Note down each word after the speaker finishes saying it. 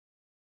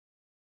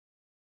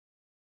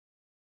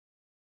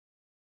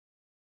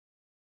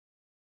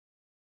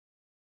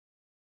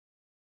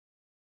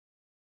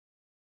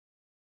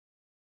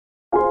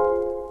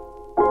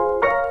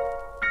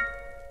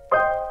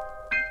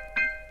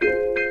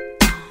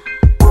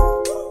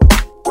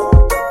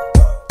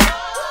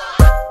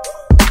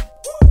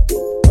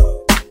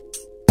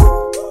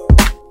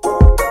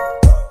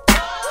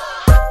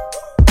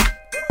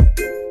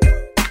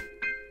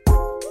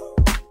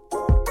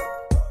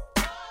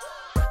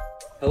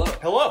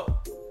Hello.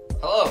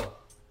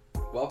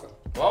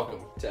 Welcome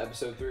to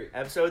episode 3.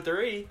 Episode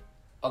 3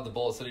 of the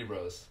Bullet City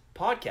Bros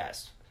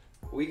podcast.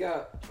 We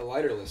got a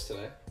lighter list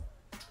today.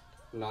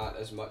 Not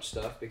as much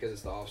stuff because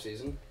it's the off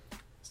season.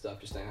 Stuff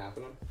just ain't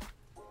happening.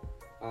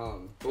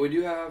 But we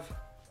do have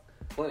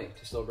plenty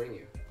to still bring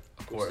you.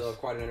 Of We course. still have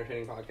quite an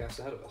entertaining podcast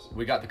ahead of us.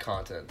 We got the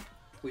content.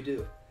 We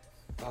do.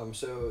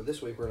 So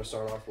this week we're going to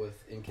start off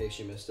with In Case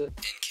You Missed It.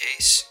 In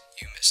case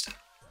you missed it.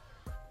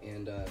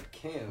 And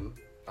Cam,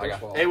 I got-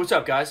 first of all, Hey, what's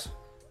up, guys?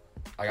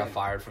 I got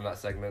fired from that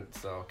segment,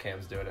 so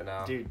Cam's doing it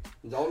now. Dude,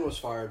 Dalton was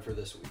fired for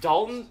this week.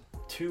 Dalton,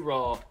 too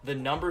raw. The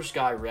numbers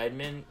guy,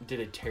 Redmond,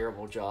 did a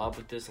terrible job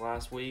with this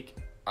last week.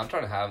 I'm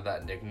trying to have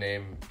that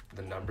nickname,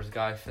 the numbers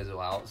guy,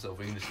 fizzle out, so if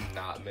we can just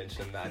not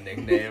mention that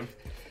nickname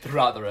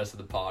throughout the rest of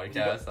the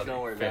podcast, that'd Don't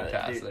be worry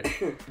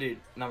fantastic. about it. Dude,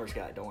 numbers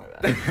guy, don't worry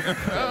about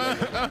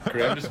it.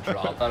 Graham just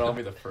dropped that on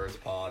me the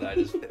first pod.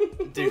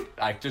 Dude,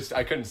 I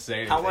couldn't say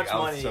anything. how much I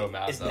was money so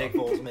mad is though. Nick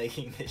Foles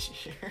making this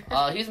year?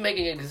 He's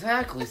making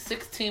exactly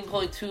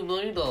 $16.2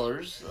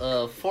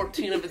 million.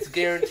 14 of it's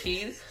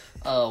guaranteed.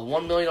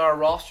 $1 million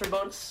roster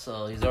bonus.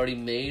 So he's already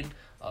made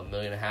 $1.5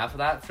 million of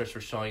that just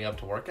for showing up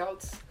to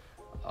workouts.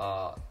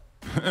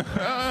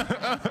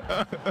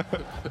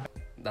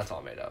 That's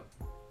all made up.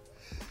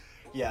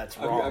 Yeah, it's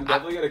I'm wrong.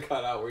 definitely going to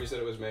cut out where you said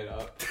it was made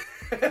up.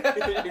 You're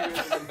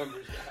gonna say the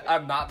numbers guy.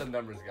 I'm not the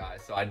numbers guy,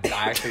 so I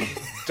actually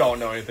don't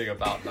know anything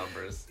about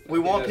numbers. We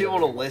want He people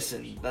to doesn't.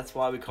 listen. That's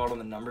why we called him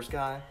the numbers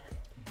guy.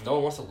 No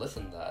one wants to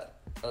listen to that.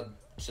 That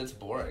shit's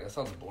boring. That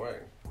sounds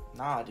boring.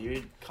 Nah,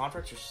 dude,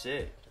 contracts are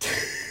sick.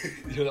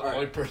 You're the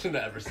only person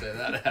to ever say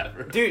that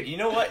ever. Dude, you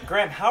know what?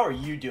 Graham, how are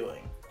you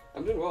doing?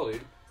 I'm doing well,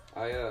 dude.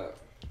 I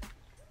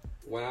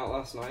went out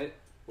last night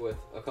with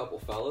a couple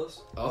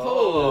fellas.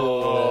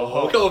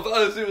 Oh, a couple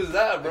fellas. Who was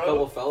that, A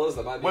couple fellas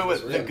that might be Wait, in the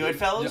this room. good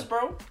fellas, Yeah.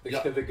 bro?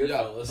 The good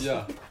fellas.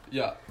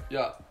 Yeah.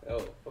 Oh,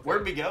 okay.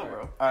 Where'd we go,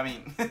 bro? I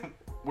mean,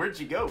 where'd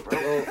you go, bro?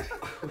 Well,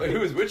 Wait, who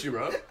was with you,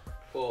 bro?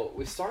 well,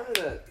 we started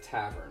at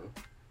Tavern,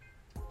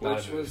 Not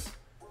which a move. was,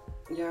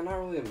 yeah, not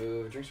really a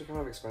move. Drinks are kind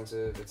of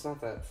expensive. It's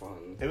not that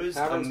fun. It was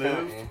Tavern's a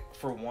move kinda eh.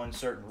 for one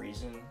certain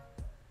reason,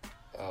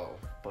 Oh,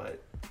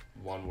 but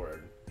one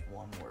word.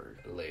 one word.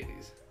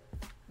 Ladies.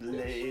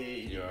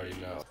 Ladies. You already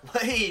know.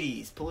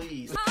 Ladies,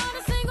 please.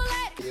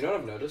 You know what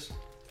I've noticed?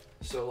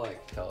 So,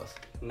 like, Tell us.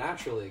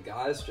 naturally,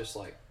 guys just,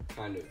 like,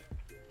 kind of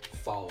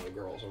follow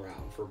girls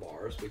around for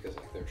bars because,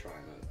 like, they're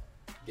trying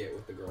to get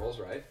with the girls,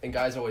 right? And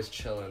guys always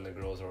chilling, and the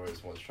girls are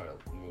always ones trying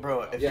to move.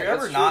 Bro, around. if Yeah, you're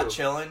ever that's not true.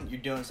 chilling, you're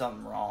doing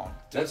something wrong.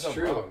 That's no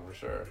true. wrong, for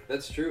sure.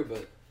 That's true,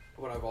 but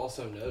what I've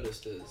also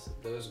noticed is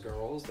those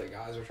girls that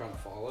guys are trying to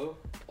follow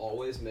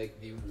always make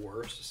the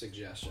worst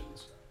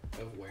suggestions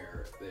of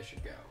where they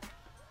should go.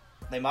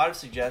 They might have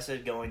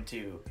suggested going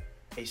to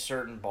a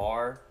certain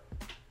bar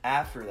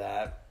after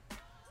that,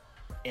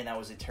 and that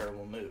was a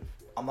terrible move.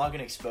 I'm not going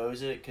to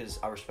expose it because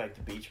I respect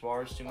the beach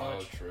bars too much.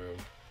 Oh, true.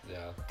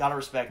 Yeah. Gotta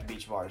respect the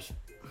beach bars.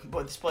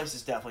 But this place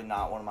is definitely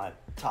not one of my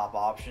top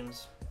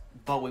options.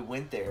 But we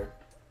went there.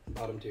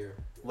 Bottom tier.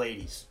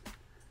 Ladies.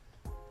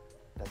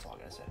 That's all I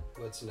gotta say.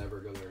 Let's never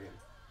go there again.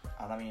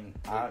 I mean,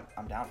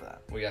 I'm down for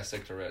that. We gotta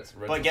stick to Ritz.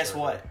 Ritz But is guess server.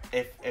 what?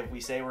 If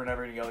we say we're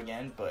never gonna go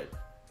again, but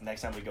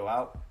next time we go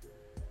out,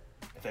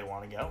 if they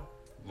want to go,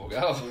 We'll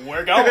go.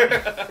 we're going.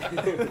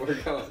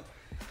 We're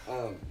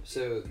going.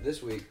 So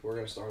this week we're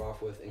going to start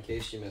off with In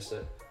Case You Missed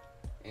It,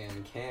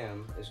 and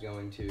Cam is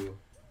going to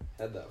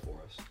head that for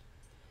us.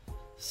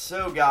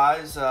 So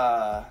guys,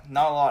 not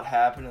a lot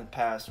happened in the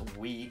past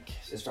week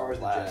As since far our as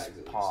the last Jags, at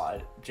least.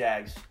 pod.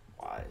 Jags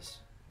wise,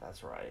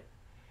 that's right.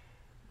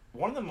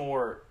 One of the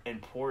more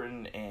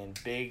important and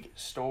big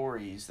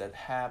stories that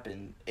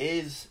happened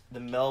is the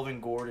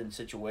Melvin Gordon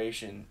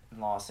situation in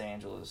Los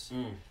Angeles.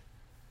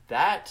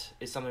 That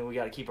is something we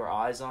got to keep our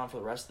eyes on for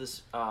the rest of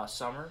this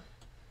summer.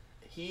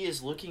 He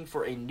is looking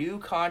for a new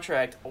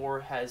contract or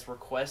has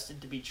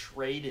requested to be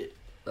traded.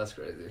 That's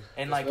crazy.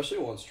 And like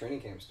Especially once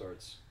training camp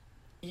starts.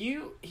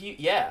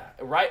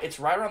 right. It's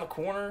right around the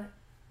corner.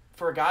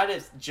 For a guy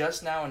to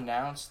just now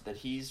announce that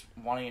he's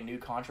wanting a new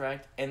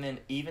contract and then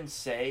even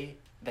say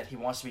that he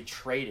wants to be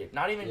traded,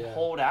 not even Yeah.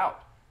 hold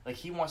out, like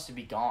he wants to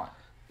be gone,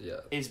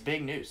 Yeah. is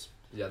big news.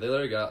 Yeah, they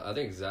literally got, I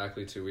think,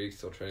 exactly 2 weeks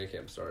till training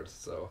camp starts,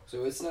 so.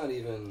 So it's not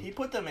even... He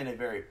put them in a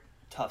very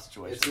tough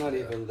situation. It's not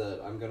even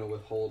that I'm going to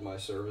withhold my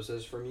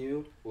services from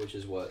you, which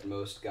is what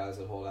most guys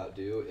that hold out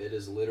do. It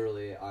is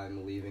literally,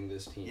 I'm leaving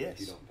this team if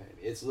you Yes. don't pay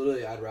me. It's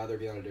literally, I'd rather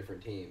be on a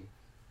different team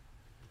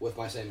with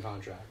my same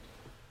contract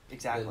than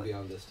Exactly. be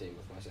on this team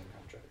with my same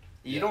contract.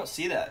 You Yeah. don't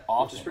see that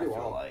often. Which is pretty I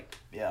feel wild. like,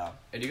 yeah.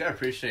 And you gotta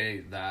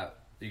appreciate that.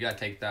 You gotta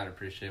take that and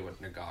appreciate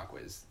what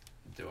Ngakwe's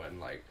doing.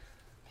 Like,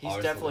 He's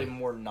obviously, definitely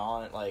more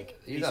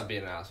he's not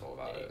being an asshole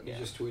about it. He's Yeah.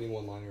 just tweeting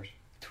one-liners.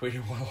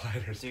 Tweeting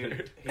one-liners,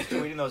 dude. He's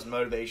tweeting those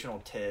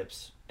motivational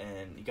tips,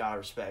 and you gotta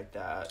respect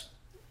that.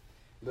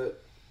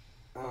 But,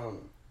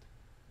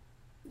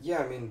 yeah,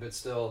 I mean, but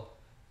still,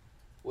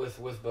 with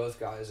both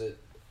guys, it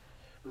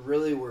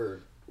really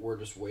were we're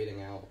just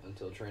waiting out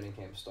until training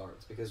camp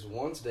starts. Because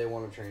once day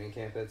one of training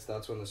camp hits,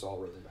 that's when this all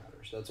really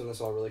matters. That's when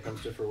this all really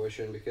comes to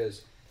fruition.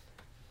 Because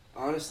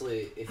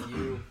honestly,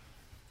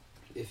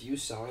 if you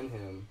sign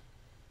him,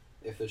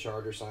 if the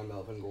Chargers sign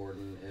Melvin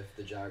Gordon, if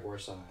the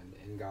Jaguars sign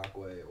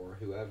Ngakoue or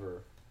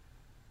whoever,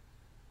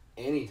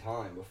 any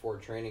time before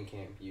training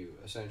camp, you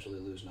essentially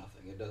lose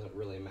nothing. It doesn't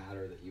really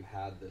matter that you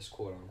had this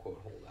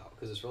quote-unquote holdout,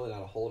 because it's really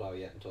not a holdout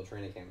yet until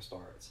training camp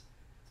starts.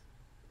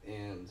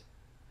 And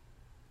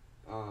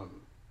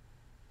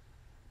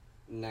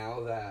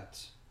now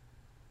that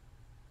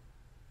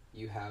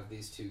you have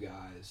these two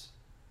guys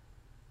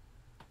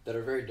that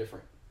are very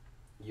different.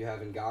 You have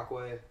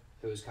Ngakoue,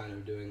 who is kind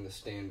of doing the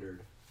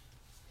standard,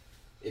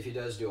 if he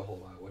does do a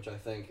holdout, which I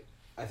think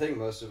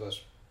most of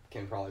us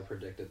can probably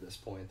predict at this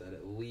point that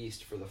at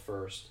least for the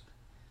first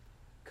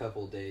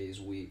couple days,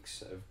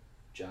 weeks of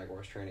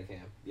Jaguars training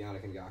camp,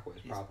 Yannick Ngakoue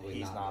is probably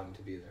not going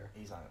to be there.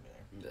 He's not going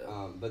to be there.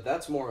 Yeah. But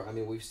that's more, I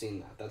mean, we've seen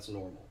that. That's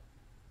normal.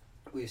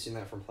 We've seen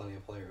that from plenty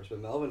of players. But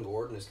Melvin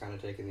Gordon is kind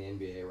of taking the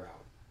NBA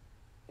route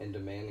and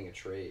demanding a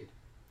trade.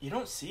 You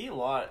don't see a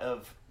lot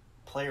of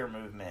player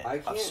movement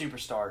of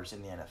superstars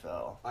in the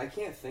NFL. I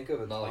can't think of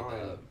a Not time.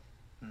 like that.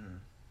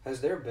 Has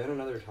there been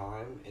another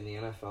time in the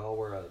NFL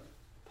where a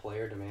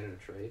player demanded a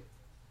trade?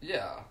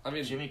 Yeah, I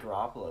mean, Jimmy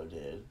Garoppolo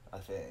did, I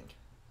think.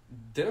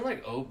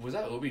 didn't was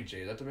that OBJ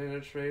that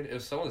demanded a trade? It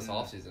was someone this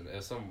offseason. It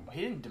was some.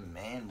 He didn't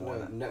demand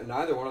one. No,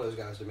 neither one of those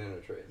guys demanded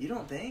a trade. You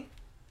don't think?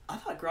 I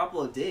thought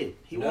Garoppolo did.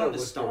 He wanted to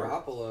start.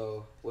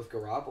 With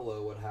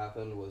Garoppolo, what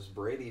happened was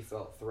Brady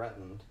felt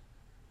threatened,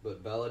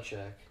 but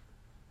Belichick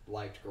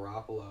liked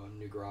Garoppolo and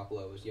knew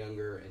Garoppolo was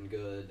younger and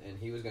good, and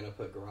he was going to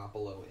put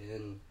Garoppolo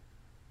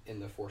in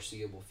the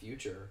foreseeable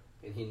future,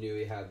 and he knew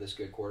he had this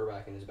good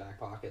quarterback in his back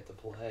pocket to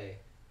play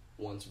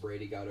once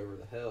Brady got over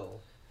the hill,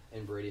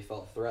 and Brady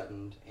felt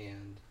threatened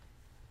and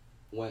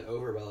went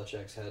over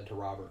Belichick's head to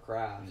Robert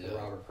Kraft, and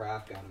Robert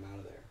Kraft got him out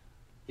of there.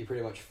 He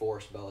pretty much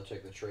forced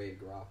Belichick to trade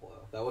Garoppolo.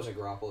 That wasn't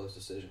Garoppolo's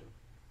decision.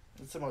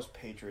 It's the most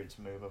Patriots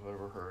move I've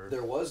ever heard.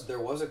 There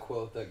was a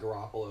quote that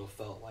Garoppolo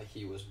felt like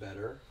he was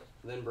better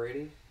than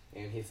Brady,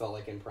 and he felt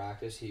like in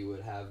practice he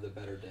would have the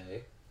better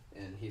day,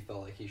 and he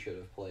felt like he should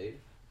have played,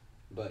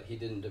 but he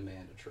didn't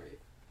demand a trade.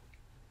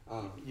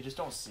 You just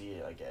don't see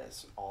it, I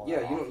guess.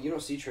 You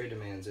don't see trade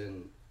demands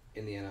in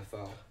the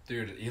NFL.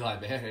 Dude, Eli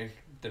Manning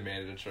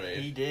demanded a trade.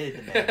 He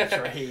did demand a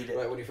trade.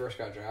 Right when he first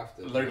got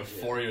drafted. Literally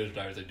before he was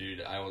drafted, I was like,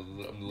 dude,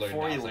 I'm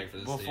literally not playing for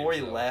this team. Before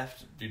he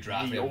left, if you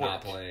draft me, I'm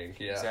not playing.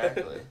 Yeah.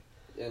 Exactly.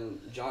 And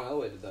John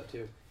Elway did that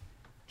too.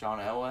 John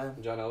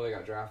Elway? John Elway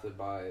got drafted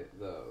by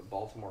the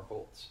Baltimore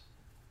Colts.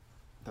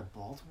 The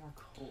Baltimore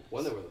Colts?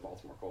 When they were the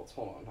Baltimore Colts.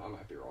 Hold on, I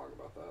might be wrong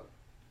about that.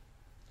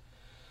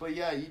 But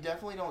yeah, you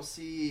definitely don't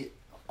see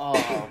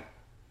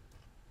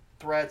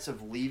threats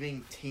of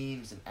leaving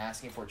teams and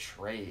asking for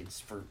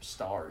trades for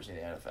stars in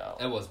the NFL.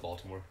 It was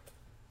Baltimore.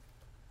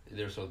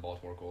 They were still the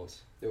Baltimore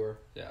Colts. They were?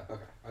 Yeah.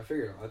 Okay. I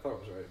figured. I thought I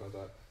was right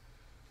about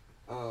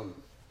that.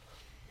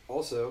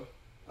 Also,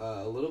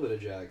 a little bit of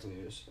Jags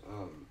news.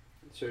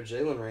 So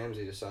Jalen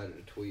Ramsey decided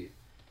to tweet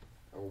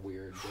a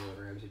weird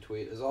Jalen Ramsey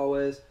tweet, as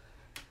always.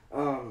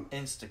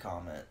 Insta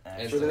comment.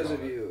 For those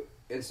of you,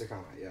 Insta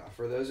comment, yeah.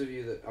 For those of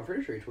you that, I'm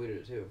pretty sure he tweeted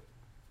it too.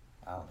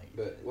 I don't think.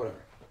 But whatever.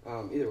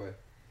 Either way,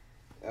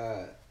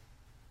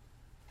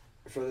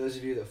 for those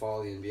of you that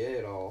follow the NBA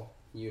at all,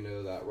 you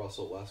know that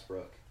Russell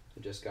Westbrook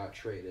just got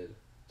traded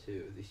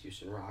to the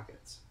Houston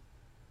Rockets.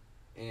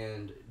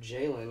 And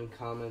Jalen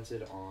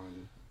commented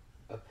on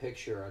a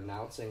picture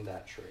announcing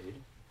that trade,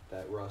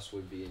 that Russ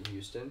would be in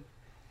Houston.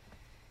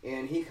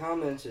 And he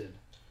commented,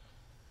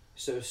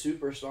 so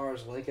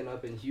superstars linking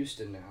up in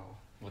Houston now.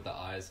 With the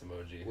eyes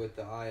emoji. With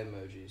the eye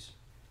emojis.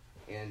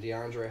 And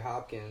DeAndre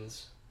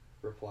Hopkins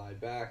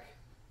replied back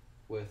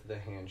with the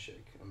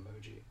handshake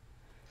emoji.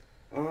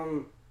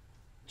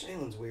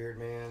 Jalen's weird,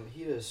 man.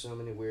 He does so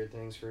many weird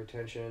things for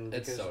attention.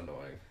 It's so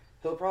annoying.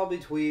 He'll probably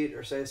tweet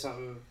or say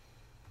something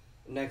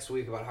next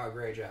week about how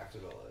great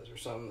Jacksonville is or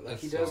something. Like,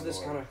 he does this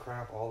kind of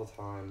crap all the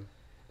time,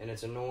 and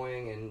it's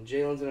annoying, and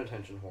Jalen's an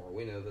attention whore.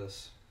 We know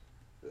this.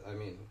 I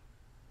mean,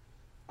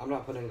 I'm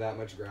not putting that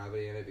much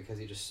gravity in it because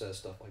he just says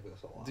stuff like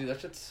this a lot. Dude, that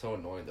shit's so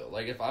annoying, though.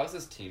 Like, if I was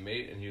his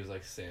teammate and he was,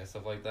 like, saying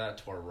stuff like that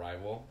to our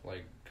rival,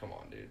 like, come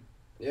on, dude.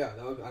 Yeah,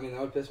 that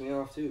would piss me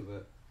off, too,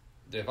 but...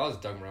 Dude, if I was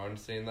Doug Marone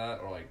saying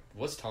that, or, like,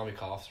 what's Tommy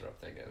Coughlin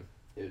thinking?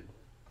 Dude,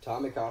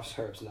 Tommy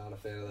Coughlin not a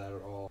fan of that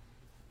at all.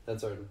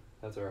 That's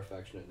our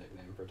affectionate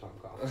nickname for Tom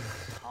Coughlin.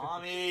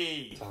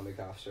 Tommy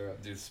Coughlin.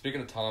 Dude,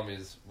 speaking of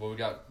Tommies, what we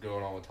got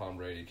going on with Tom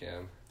Brady,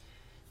 Cam?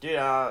 Dude,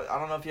 I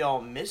don't know if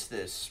y'all missed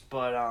this,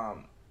 but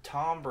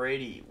Tom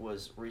Brady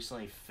was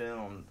recently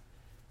filmed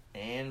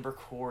and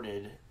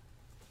recorded,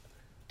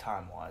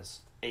 time-wise,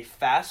 a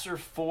faster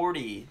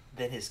 40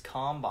 than his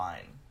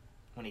combine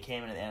when he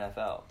came into the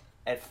NFL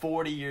at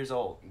 40 years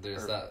old.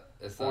 There's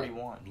it's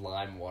 41. That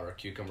lime water,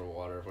 cucumber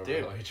water,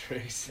 whatever the hell he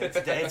drinks.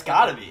 It's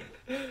gotta be.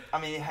 I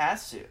mean, it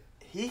has to.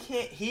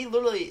 He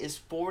literally is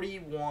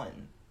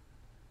 41,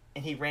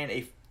 and he ran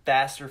a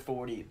faster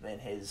 40 than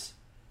his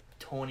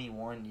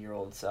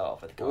 21-year-old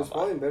self at the Well, he's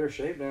combine. probably in better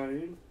shape now,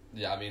 dude.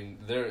 Yeah, I mean,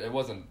 it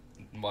wasn't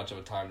much of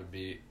a time to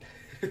beat.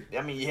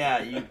 I mean,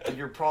 yeah,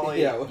 you're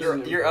probably Yeah, it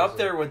wasn't you're up impressive.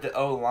 there with the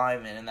O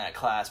lineman in that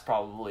class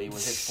probably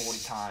with his 40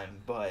 time,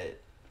 but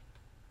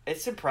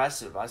it's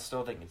impressive. I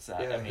still think it's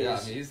that. Yeah, I mean, Yeah,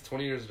 I mean, he's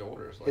 20 years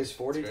older. So His it's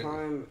 40 crazy.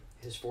 time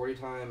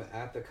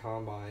at the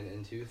combine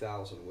in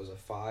 2000 was a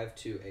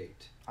 5.28,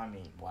 I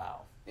mean,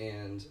 wow.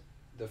 and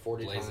the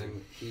 40 Blazing.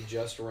 time he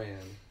just ran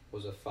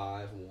was a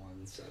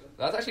 5.17.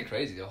 That's actually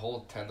crazy. A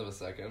whole tenth of a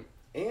second.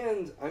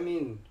 And I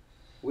mean,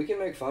 we can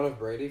make fun of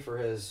Brady for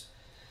his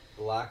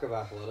lack of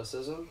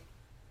athleticism,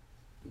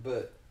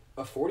 but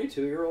a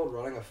 42-year-old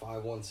running a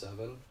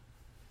 5.17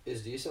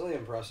 is decently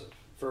impressive.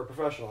 For a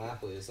professional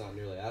athlete, it's not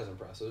nearly as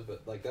impressive,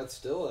 but like that's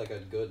still like a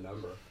good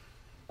number.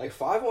 Like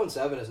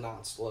 5.17 is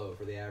not slow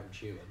for the average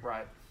human,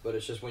 Right. but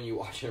it's just when you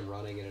watch him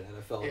running in an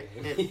NFL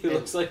game, It- he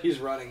looks like he's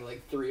running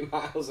like 3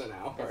 miles an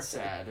hour. It's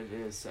sad. It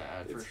is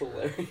sad It's for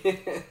sure.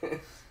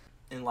 hilarious.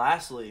 And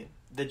lastly,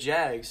 the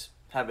Jags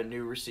have a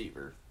new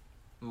receiver,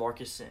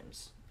 Marcus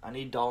Sims. I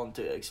need Dalton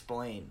to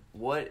explain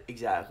what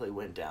exactly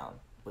went down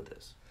with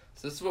this.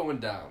 So this is what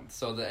went down.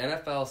 So the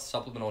NFL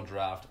supplemental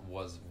draft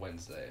was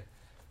Wednesday.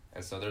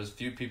 And so there's a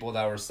few people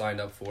that were signed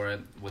up for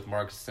it, with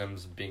Marcus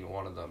Sims being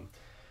one of them.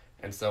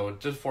 And so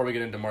just before we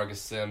get into Marcus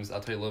Sims, I'll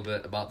tell you a little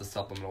bit about the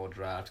supplemental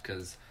draft,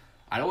 because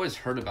I'd always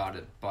heard about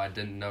it, but I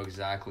didn't know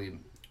exactly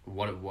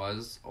what it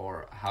was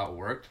or how it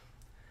worked.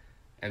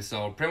 And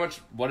so pretty much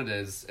what it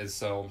is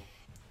so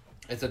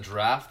it's a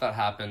draft that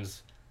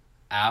happens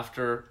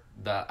after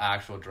the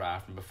actual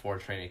draft and before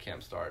training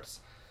camp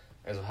starts.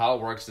 And so how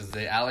it works is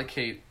they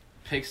allocate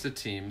picks to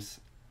teams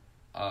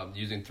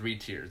using 3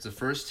 tiers. The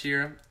first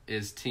tier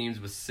is teams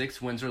with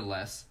 6 wins or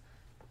less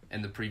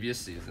in the previous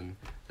season.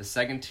 The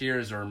second tier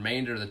is the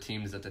remainder of the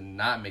teams that did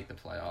not make the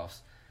playoffs.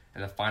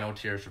 And the final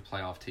tier is for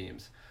playoff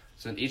teams.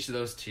 So in each of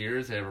those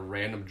tiers, they have a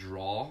random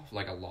draw,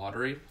 like a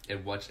lottery,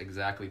 and what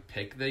exactly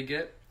pick they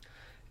get.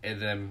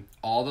 And then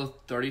all the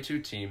 32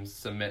 teams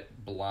submit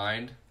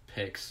blind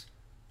picks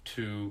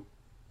to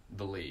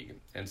the league.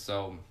 And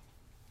so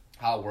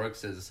how it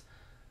works is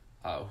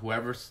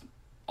whoever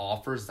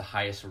offers the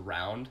highest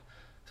round.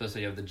 So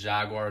you have the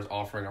Jaguars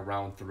offering a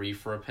round 3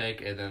 for a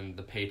pick, and then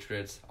the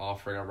Patriots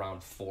offering a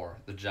round 4.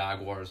 The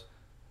Jaguars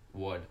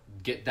would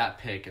get that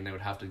pick, and they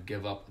would have to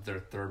give up their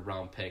 3rd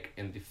round pick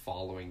in the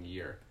following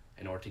year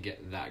in order to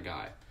get that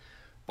guy.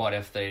 But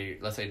if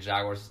let's say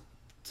Jaguars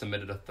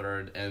submitted a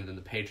 3rd, and then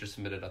the Patriots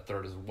submitted a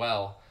 3rd as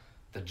well,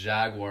 the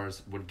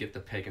Jaguars would get the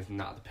pick and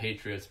not the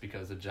Patriots,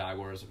 because the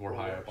Jaguars were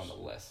higher up on the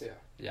list.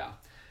 Yeah.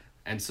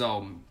 And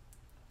so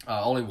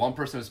only one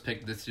person was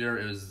picked this year.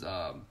 It was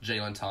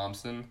Jalen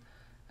Thompson,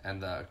 and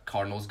the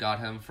Cardinals got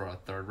him for a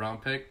 3rd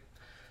round pick.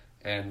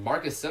 And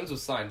Marcus Sims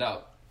was signed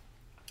up,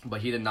 but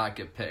he did not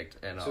get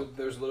picked. And So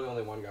there's literally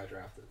only one guy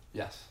drafted.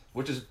 yes,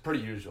 which is pretty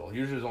usual.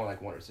 Usually there's only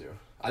like 1 or 2.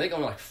 I think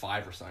only like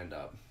 5 were signed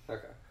up.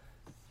 Okay.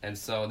 And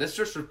so this is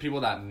just for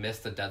people that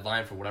missed the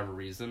deadline for whatever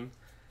reason.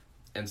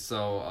 And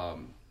so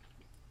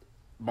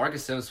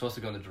Marcus Sims was supposed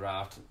to go in the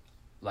draft,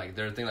 like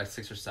they're thinking like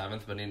 6th or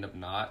 7th, but he ended up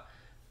not.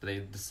 But they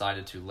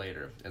decided to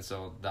later. And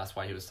so that's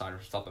why he was signed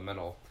for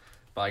supplemental.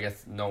 But I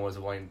guess no one was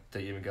willing to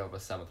even give up a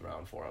 7th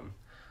round for him.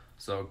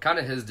 So kind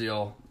of his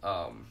deal.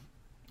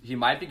 He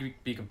might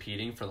be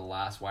competing for the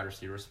last wide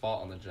receiver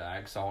spot on the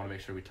Jags. So I want to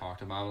make sure we talk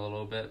to him a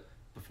little bit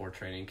before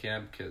training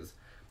camp, because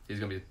he's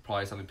going to be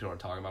probably something people are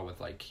talking about with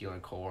like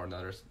Keelan Cole or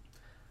another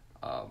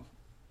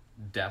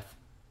depth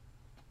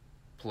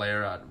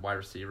player at wide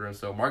receiver. And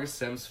so Marcus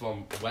Sims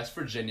from West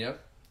Virginia,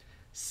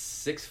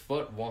 6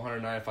 foot,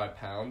 195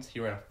 pounds. He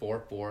ran a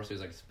 4.4, so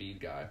he's like a speed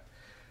guy.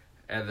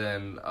 And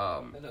then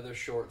Another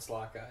short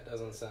slot guy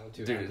doesn't sound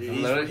too Dude,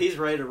 happy. He's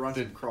ready to run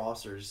some Dude.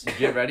 crossers.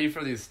 get ready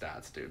for these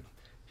stats, dude.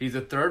 He's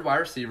the 3rd wide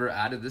receiver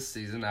added this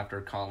season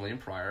after Conley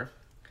and Pryor.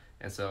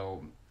 And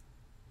so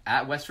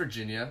at West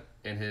Virginia,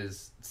 in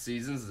his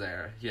seasons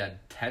there, he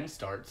had 10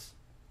 starts,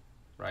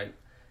 right?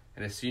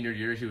 In his senior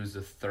year, he was the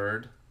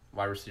 3rd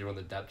wide receiver on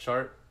the depth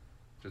chart,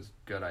 which is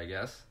good, I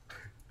guess.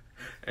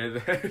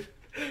 And then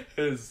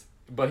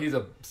but he's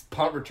a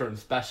punt return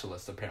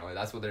specialist, apparently.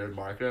 That's what they would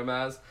market him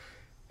as.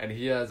 And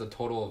he has a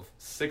total of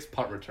 6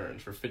 punt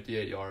returns for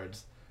 58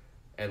 yards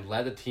and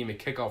led the team in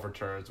kickoff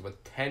returns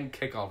with 10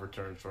 kickoff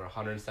returns for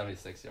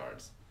 176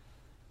 yards.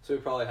 So he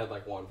probably had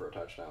like 1 for a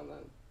touchdown then.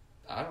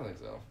 I don't think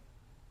so.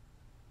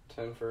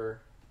 10 for...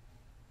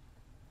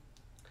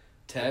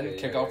 10 Okay,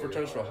 yeah, kickoff you're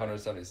returns for probably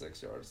right.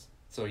 176 yards.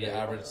 So he Yeah, you're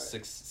averaged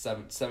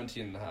probably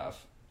 17 and a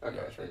half Okay,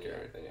 yards per then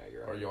carry. yeah,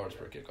 you're Or right. yards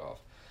per kickoff.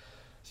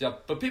 So yeah,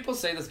 but people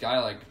say this guy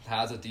like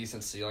has a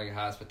decent ceiling,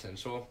 has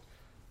potential.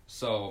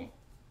 So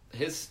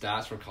his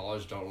stats from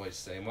college don't really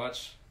say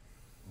much,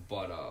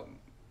 but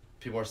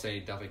people are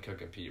saying he definitely could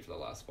compete for the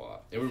last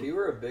spot. If he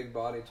were a big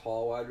body,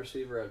 tall wide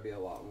receiver, I'd be a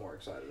lot more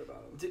excited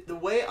about him. The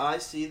way I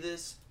see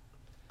this,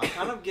 I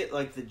kind of get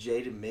like the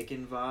Jaden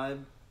Micken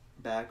vibe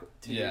back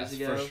 2 years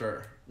ago. for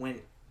sure. When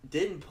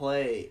didn't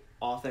play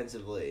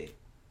offensively,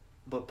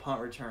 but punt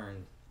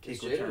return,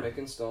 Is kick Jaden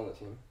return. Micken still on the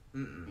team?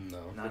 Mm-mm.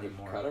 No. Not Did he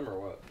anymore. cut him or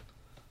what?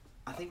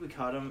 I think we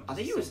cut him. I Just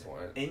think he at was some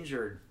point.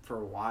 injured for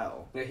a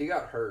while. Yeah, he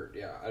got hurt.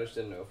 Yeah, I just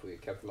didn't know if we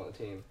kept him on the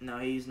team No,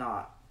 he's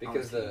not.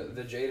 because on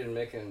the team. Jaden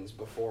Mickens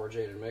before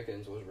Jaden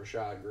Mickens was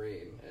Rashad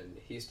Green, and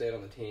he stayed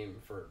on the team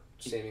for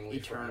seemingly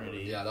Eternity.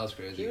 forever. Yeah, that was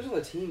crazy. He was on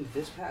the team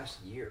this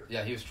past year.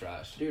 Yeah, he was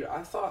trash. Dude,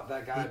 I thought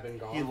that guy had been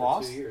gone he for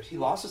lost- 2 years. he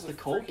lost us the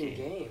Colt freaking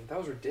game. That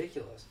was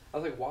ridiculous. I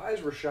was like, why is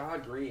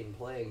Rashad Green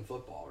playing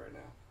football right now?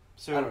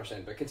 So I don't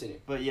understand, but continue.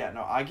 But yeah,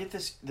 no, I get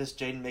this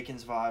Jaden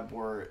Mickens vibe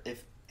where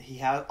if he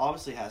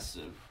obviously has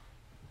to,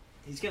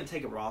 he's gonna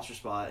take a roster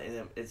spot,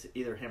 and it's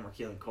either him or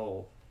Keelan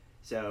Cole.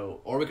 So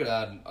Or we could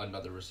add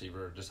another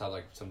receiver, just have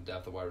like some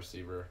depth at wide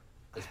receiver.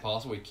 It's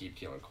possible we keep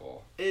Keelan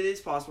Cole. it is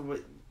possible,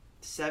 but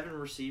 7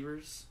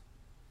 receivers,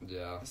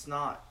 Yeah. it's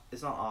not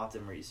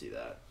often where you see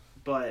that.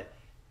 But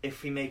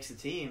if he makes the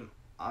team,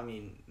 I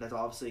mean, that's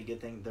obviously a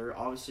good thing. They're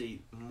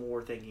obviously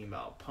more thinking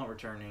about punt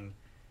returning.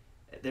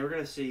 They were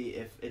going to see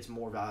if it's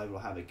more valuable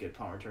to have a good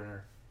punt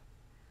returner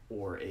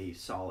or a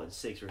solid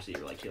 6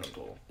 receiver like Keelan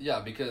Cole. Yeah,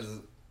 because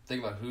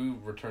think about who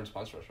returns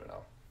punts for us right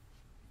now.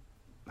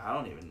 I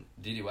don't even.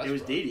 D.D. Westbrook. It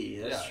was Didi.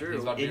 That's Yeah, true.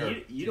 he's about to be And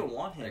our- you don't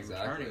want him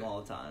Exactly. returning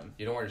all the time.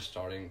 You don't want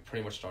your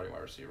pretty much starting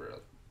wide receiver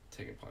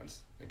taking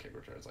punts and kick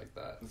returns like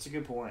that. That's a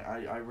good point.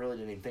 I really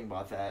didn't even think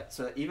about that.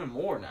 So even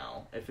more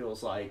now, it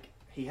feels like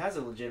he has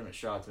a legitimate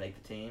shot to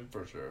make the team.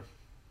 For sure.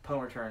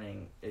 Punt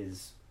returning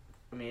is,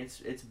 I mean,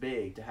 it's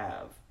big to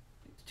have.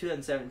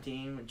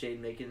 2017 when Jaden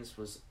Mickens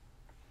was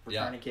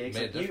returning kicks,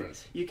 made like, a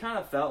difference. You kind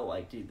of felt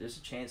like, dude, there's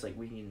a chance like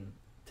we can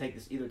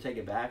either take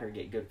it back or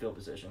get good field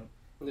position.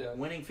 Yeah.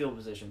 Winning field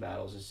position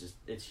battles is just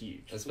it's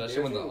huge.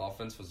 Especially when the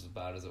offense was as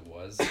bad as it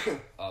was,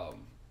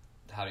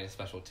 having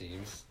special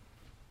teams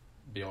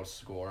be able to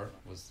score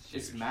was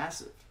huge. It's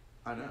massive.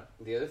 I know.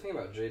 The other thing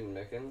about Jaden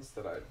Mickens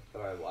that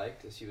I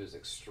liked is he was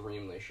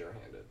extremely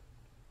sure-handed.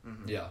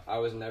 Mm-hmm. Yeah. I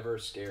was never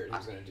scared he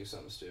was going to do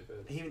something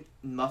stupid. He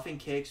muffing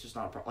kicks was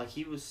not a problem. Like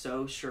he was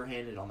so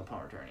sure-handed on the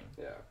punt returning.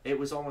 Yeah. It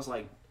was almost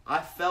like I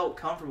felt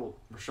comfortable.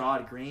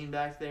 Rashad Green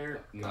back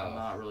there. No. I'm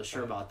not really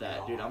sure about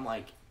that, dude. I'm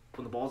like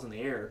when the ball's in the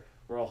air,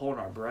 we're all holding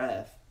our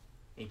breath.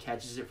 And he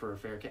catches it for a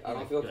fair catch. I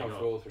don't feel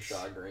comfortable with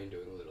Rashad Green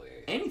doing literally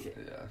anything.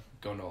 anything. Yeah.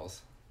 Go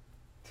Knowles.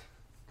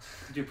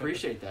 Do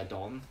appreciate that,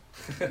 Dalton.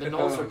 The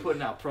Knowles are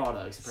putting out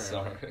products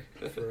apparently.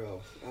 Sorry. For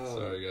real.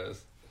 Sorry,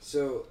 guys.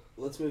 So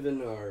let's move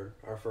into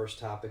our first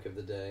topic of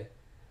the day.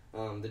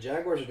 The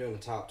Jaguars are doing the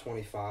top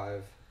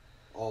 25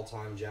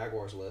 all-time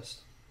Jaguars list.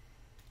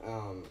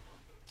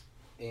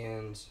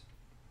 And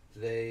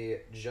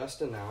they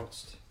just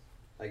announced,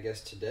 I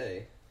guess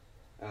today,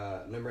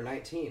 number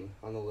 19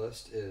 on the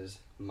list is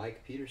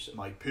Mike Peterson.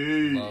 Mike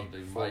P. Love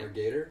Big Former Mike.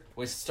 Gator.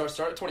 Wait, start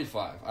at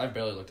 25. I've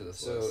barely looked at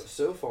this list.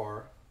 So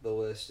far, the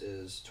list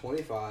is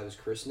 25 is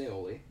Chris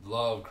Naoli.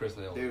 Love Chris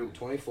Nail. Dude.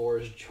 24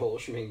 is Joel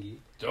Schmingy.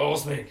 Joel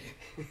Smink.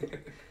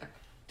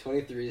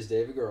 23 is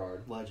David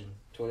Garrard. Legend.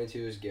 22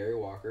 is Gary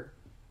Walker.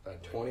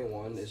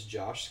 21 is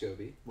Josh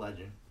Scobie.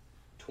 Legend.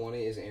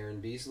 20 is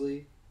Aaron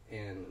Beasley.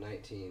 And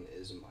 19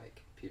 is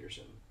Mike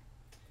Peterson.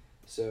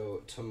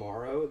 So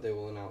tomorrow they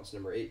will announce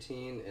number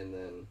 18, and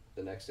then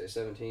the next day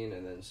 17,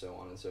 and then so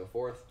on and so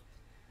forth.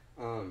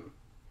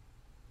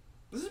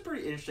 This is a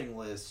pretty interesting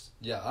list.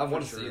 Yeah, I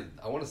want to For see. sure.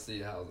 I want to see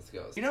how this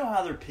goes. You know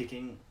how they're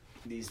picking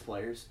these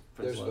players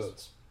for There's this list?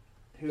 votes.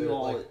 Who They're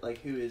all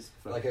who is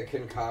Like a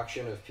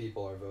concoction of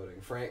people are voting.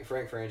 Frank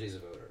Frangi's a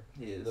voter.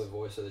 he is. The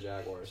voice of the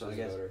Jaguars So is I a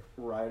guess voter.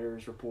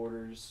 writers,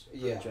 reporters. for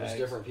Yeah, the there's Jags.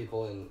 different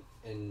people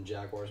in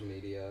Jaguars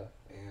media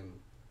and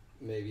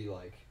maybe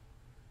like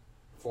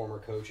former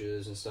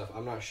coaches and stuff.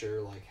 I'm not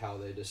sure like how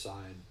they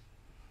decide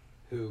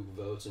who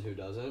votes and who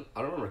doesn't.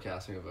 I don't remember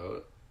casting a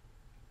vote.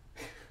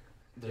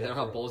 Did Yeah, they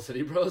have for- Bold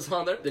City Bros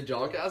on there? Did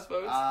John cast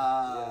votes? Yeah,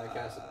 I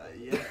cast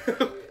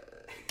yeah.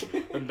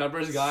 The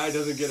numbers guy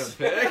doesn't get a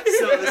pick.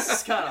 So this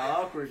is kind of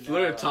awkward. It's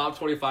literally now. a top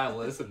 25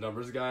 list, and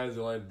numbers guy is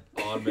the only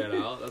odd man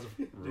out. That's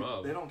Dude,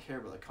 rough. they don't care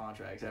about the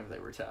contracts after they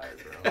retire,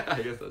 bro.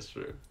 I guess that's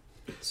true.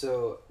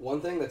 So one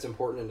thing that's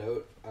important to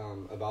note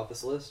about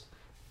this list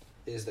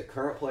is that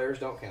current players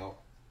don't count,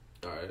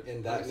 All right.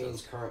 and that Makes means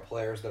sense. current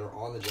players that are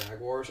on the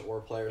Jaguars or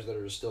players that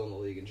are still in the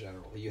league in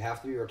general. You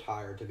have to be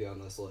retired to be on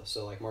this list.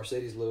 So like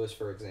Mercedes Lewis,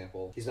 for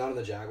example, he's not in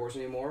the Jaguars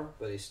anymore,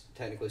 but he's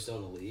technically still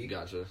in the league,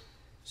 Gotcha.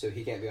 so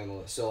he can't be on the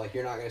list. So like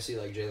you're not going to see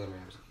like Jalen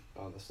Ramsey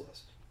on this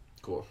list.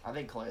 Cool. I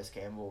think Calais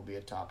Campbell will be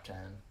a top 10.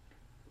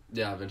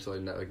 Yeah, eventually,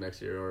 like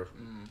next year,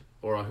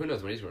 or who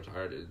knows when he's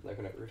retired, dude. Like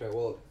when it retire.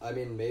 Well, I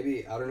mean,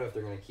 maybe I don't know if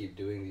they're going to keep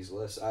doing these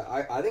lists.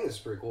 I think this is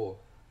pretty cool.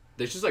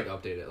 They should just like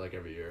update it like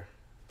every year.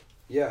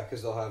 Yeah,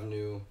 because they'll have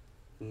new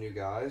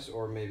guys,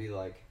 or maybe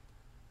like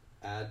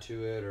add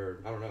to it, or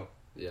I don't know.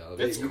 Yeah.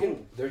 It's You cool.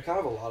 can, there's kind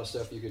of a lot of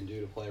stuff you can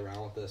do to play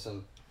around with this,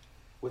 and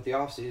with the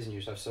off season, you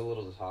just have so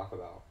little to talk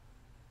about.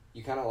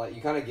 You kind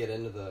of get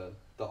into the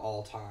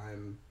all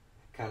time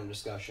kind of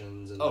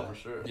discussions. And Oh, for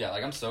sure. Yeah,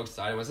 like I'm so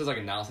excited. When it says like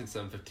announcing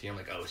 7:15, I'm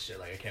like, oh shit,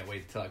 like I can't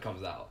wait till it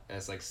comes out. And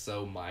it's like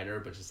so minor,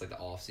 but just like the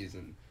off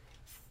season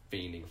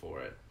fiending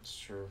for it. It's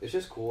true. It's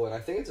just cool, and I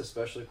think it's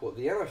especially cool.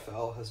 The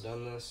NFL has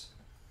done this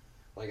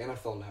like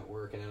NFL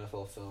Network and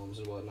NFL Films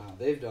and whatnot,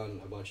 they've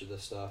done a bunch of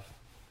this stuff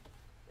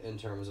in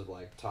terms of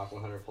like top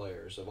 100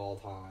 players of all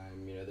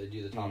time. You know, they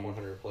do the top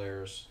 100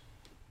 players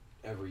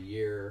every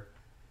year,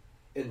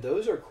 and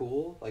those are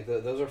cool. Like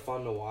those are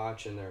fun to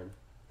watch and they're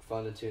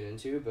fun to tune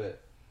into.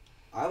 But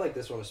I like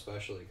this one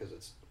especially because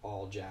it's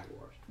all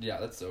Jaguars. Yeah,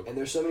 that's so cool. And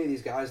there's so many of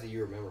these guys that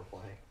you remember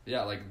playing.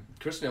 Yeah, like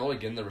Chris Neola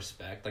getting the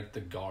respect, like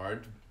the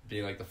guard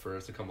being like the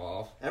first to come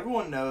off.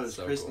 Everyone knows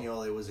So Chris cool.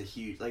 Neola was a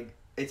huge, like,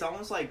 it's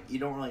almost like you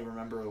don't really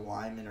remember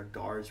linemen or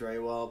guards very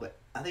well, but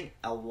I think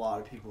a lot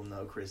of people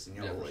know Chris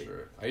Neola. Yeah, for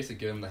sure. I used to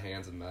give him the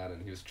hands in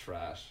Madden. He was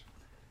trash.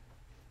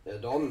 Yeah,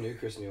 Dalton knew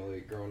Chris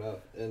Neola growing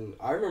up, and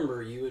I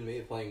remember you and me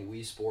playing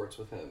Wii Sports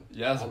with him.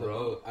 Yes, on the bro.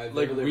 boat. I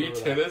Like literally Wii remember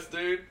that. tennis,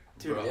 dude.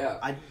 Dude, Bro. Yeah.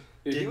 I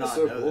Dude, did he was not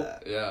so know cool.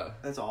 that. Yeah.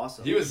 That's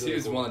awesome. He was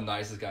really cool. one of the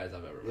nicest guys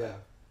I've ever met. Yeah,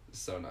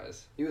 So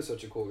nice. he was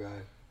such a cool guy.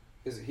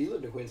 Cause he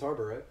lived in Queens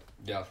Harbor, right?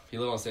 Yeah, he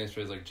lived on the same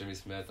street as like Jimmy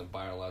Smith and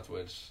Byron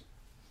Leftwich.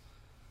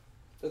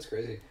 That's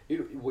crazy.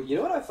 You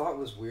know what I thought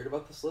was weird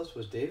about this list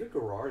was David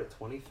Garrard at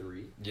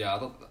 23. Yeah, I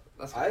thought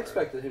that's. I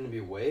expected him to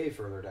be way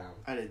further down.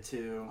 I did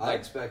too. I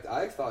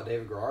thought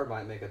David Garrard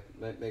might make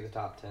the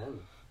top 10.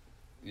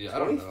 Yeah, I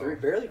don't 23,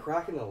 know. barely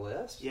cracking the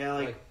list. Yeah,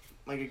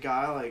 like a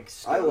guy like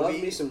Scobie. I love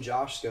me some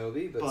Josh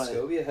Scobie, but but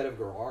Scobie ahead of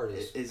Garrard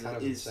is kind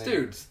of is- insane.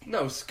 Dude,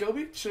 no,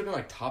 Scobie should have been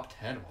like top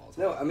 10 of all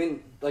time. No, I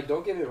mean, like,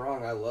 don't get me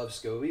wrong, I love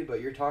Scobie,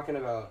 but you're talking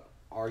about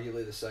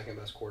arguably the second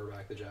best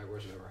quarterback the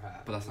Jaguars have ever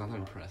had. But that's not that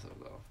impressive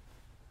though.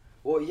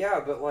 Well, yeah,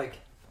 but like,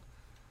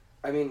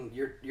 I mean,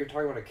 you're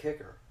talking about a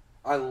kicker.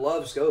 I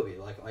love Scobie,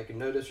 like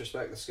no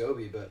disrespect to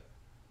Scobie, but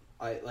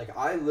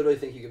I literally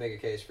think you can make a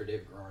case for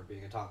David Garrard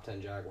being a top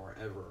 10 Jaguar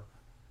ever,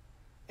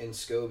 and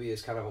Scobie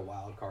is kind of a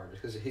wild card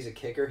because he's a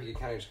kicker. He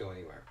can kind of just go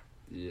anywhere.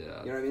 Yeah.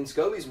 You know what I mean?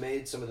 Scobie's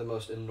made some of the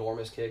most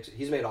enormous kicks.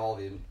 He's made all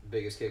the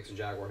biggest kicks in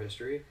Jaguar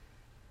history,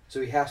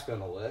 so he has to be on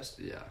the list.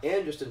 Yeah.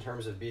 And just in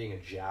terms of being a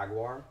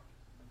Jaguar,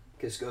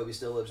 because Scobie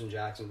still lives in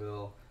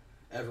Jacksonville.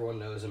 Everyone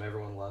knows him.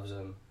 Everyone loves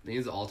him. I think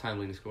he's the all-time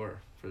leading scorer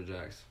for the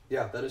Jags.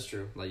 Yeah, that is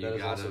true. Like That you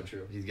is gotta, also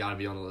true. he's got to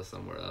be on the list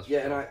somewhere. That's Yeah,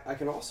 for and sure. I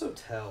can also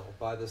tell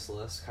by this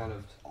list kind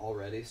of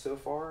already so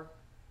far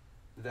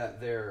that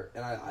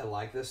I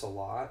like this a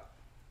lot,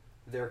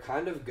 they're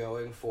kind of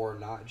going for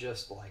not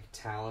just like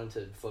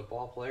talented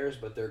football players,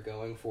 but they're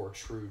going for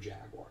true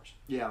Jaguars.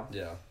 Yeah.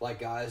 Yeah. Like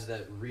guys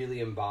that really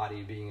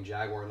embody being a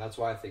Jaguar, and that's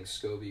why I think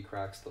Scobie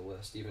cracks the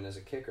list even as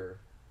a kicker.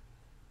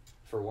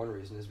 For one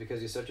reason is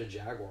because he's such a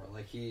Jaguar.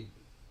 Like he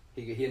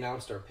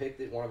announced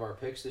one of our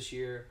picks this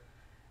year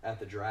at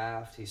the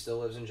draft. He still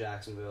lives in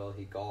Jacksonville.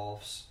 He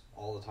golfs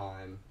all the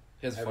time.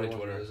 He has Everyone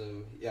funny Twitter. knows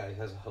him. Yeah, he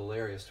has a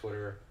hilarious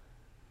Twitter.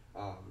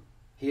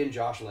 He and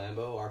Josh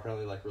Lambo are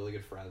apparently like really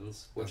good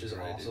friends, which That's is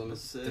great, awesome. That's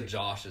sick. The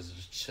Josh is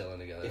just chilling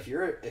together. If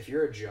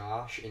you're a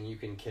Josh and you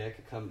can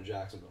kick, come to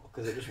Jacksonville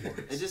because it just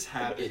works. It just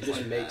happens. It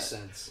just like makes that.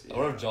 sense, I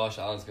wonder if Josh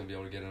Allen's gonna be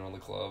able to get in on the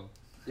club.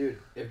 dude.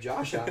 If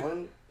Josh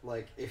Allen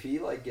if he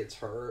gets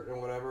hurt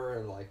and whatever,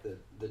 and like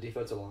the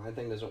defensive line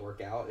thing doesn't work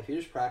out, if you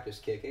just practice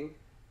kicking,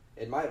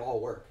 it might all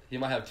work. He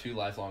might have 2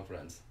 lifelong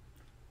friends.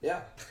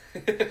 Yeah,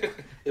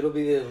 it'll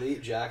be the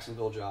elite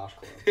Jacksonville Josh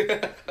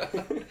Club.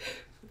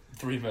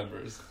 3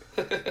 members.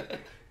 That's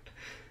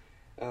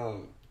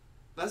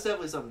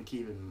definitely something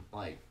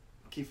to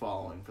keep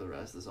following for the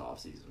rest of this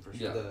offseason for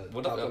sure. Yeah. The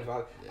What top if-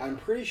 25. yeah. I'm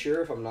pretty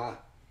sure, if I'm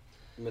not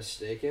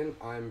mistaken,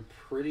 I'm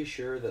pretty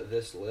sure that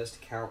this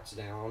list counts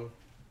down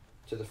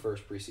to the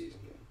first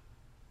preseason game.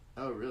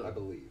 Oh, really? I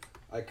believe.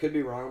 I could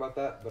be wrong about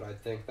that, but I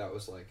think that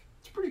was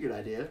It's a pretty good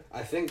idea.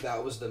 I think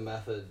that was the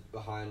method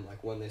behind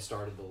when they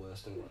started the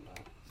list and whatnot.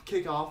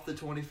 Kick off the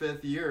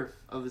 25th year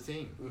of the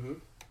team. Mm-hmm.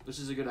 This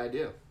is a good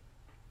idea.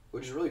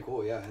 Which is really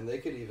cool, yeah. And they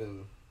could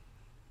even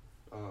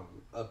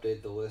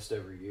update the list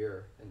every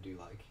year and do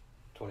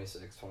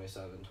 26,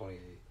 27, 28.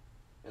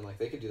 And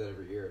they could do that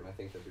every year, and I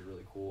think that'd be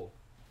really cool.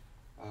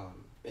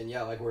 And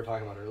yeah, like we were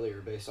talking about earlier,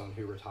 based on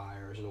who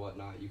retires and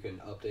whatnot, you can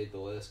update the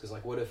list. Because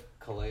what if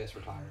Calais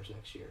retires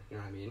next year? You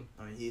know what I mean?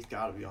 I mean, he's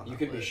got to be on You that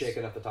could be list.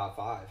 shaking up the top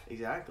 5.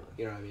 Exactly.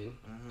 You know what I mean?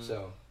 Mhm.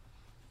 So,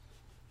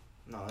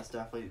 No, that's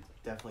definitely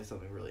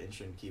something really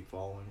interesting to keep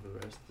following for the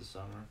rest of the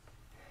summer.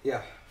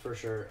 yeah, for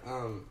sure.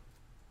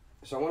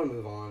 So I want to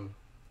move on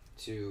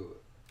to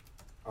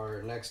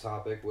our next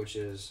topic, which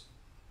is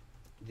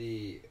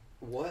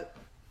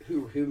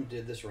who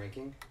did this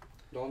ranking,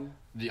 Dalton?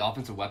 The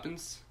offensive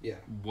weapons Yeah.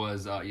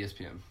 was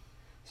ESPN.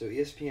 So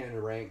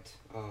ESPN ranked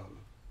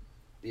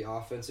the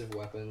offensive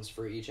weapons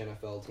for each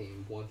NFL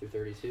team 1 through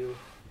 32,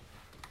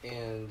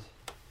 and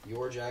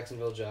your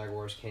Jacksonville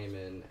Jaguars came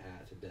in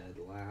at dead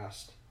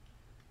last,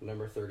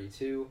 number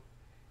 32,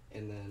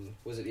 and then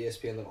was it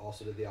ESPN that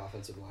also did the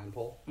offensive line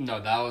poll? No,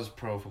 that was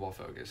Pro Football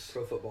Focus.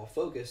 Pro Football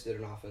Focus did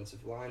an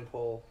offensive line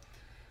poll,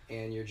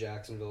 and your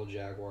Jacksonville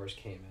Jaguars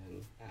came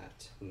in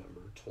at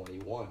number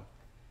 21.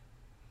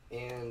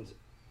 And,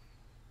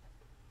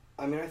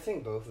 I mean, I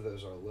think both of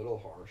those are a little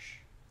harsh.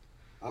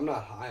 I'm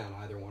not high on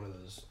either one of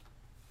those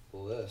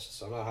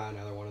lists. I'm not high on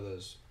either one of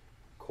those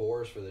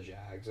cores for the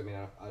Jags. I mean,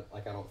 I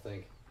don't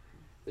think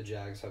the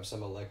Jags have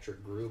some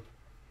electric group.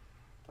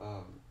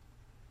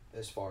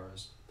 as far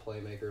as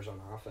playmakers on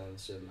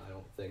offense, and I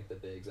don't think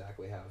that they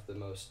exactly have the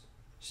most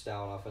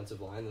stout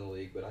offensive line in the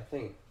league, but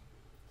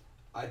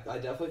I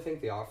definitely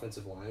think the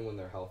offensive line, when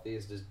they're healthy,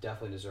 is just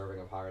definitely deserving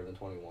of higher than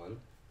 21.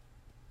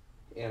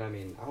 And I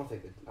mean, I don't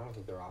think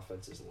their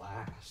offense is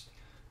last.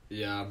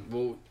 Yeah,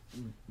 well,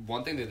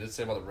 one thing they did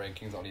say about the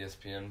rankings on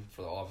ESPN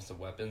for the offensive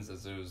weapons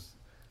is it was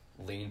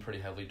leaned pretty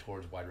heavily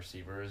towards wide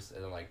receivers,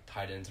 and then like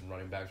tight ends and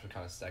running backs were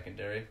kind of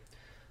secondary.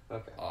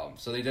 Okay.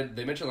 So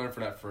they mentioned Leonard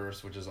Fournette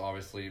first, which is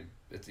obviously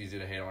it's easy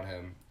to hate on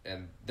him,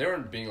 and they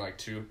weren't being like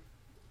too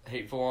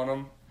hateful on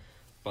him,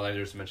 but they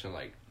just mentioned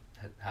like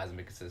hasn't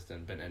been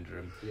consistent, been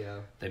injured. Yeah.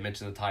 They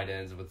mentioned the tight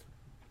ends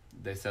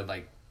they said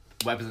like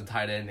weapons of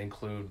tight end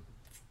include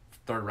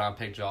 3rd round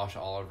pick Josh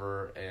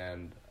Oliver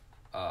and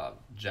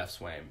Jeff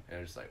Swaim,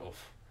 and it's like,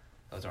 oof,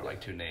 those aren't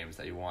like 2 names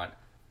that you want,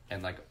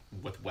 and like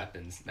with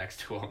weapons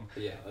next to them.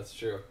 Yeah, that's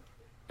true.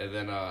 And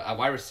then at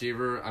wide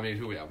receiver, I mean,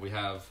 who we have? We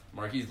have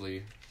Marquise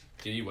Lee,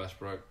 D.D.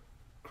 Westbrook,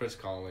 Chris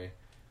Conley,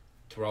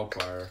 Terrell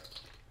Pryor,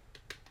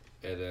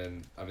 and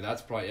then I mean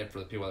that's probably it for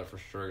the people that are for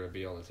sure going to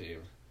be on the team.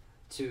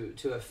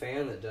 To a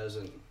fan that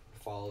doesn't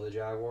follow the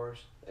Jaguars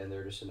and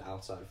they're just an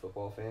outside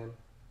football fan,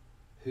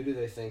 who do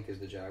they think is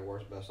the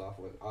Jaguars' best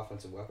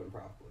offensive weapon?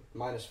 Probably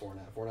minus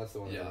Fournette. Fournette's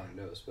the one that everyone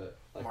knows, but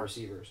like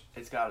receivers.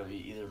 It's got to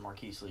be either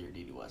Marquise Lee or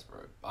D.D.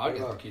 Westbrook. I'll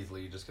get Marquise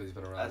Lee just because he's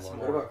been around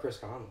longer. What about Chris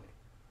Conley?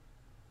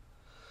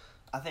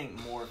 I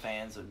think more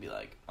fans would be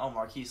like, "Oh,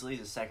 Marquise Lee's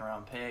a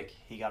 2nd-round pick.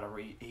 He got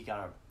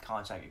a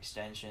contract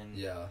extension."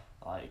 Yeah.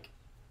 Like,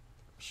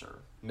 sure.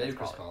 Maybe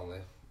Chris Conley.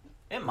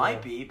 It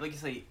might be, but like you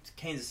say,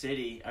 Kansas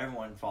City.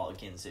 Everyone followed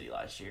Kansas City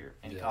last year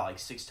and caught like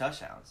 6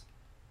 touchdowns.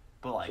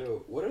 But like,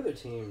 so what other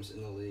teams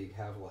in the league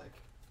have like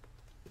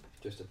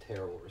just a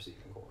terrible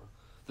receiving core?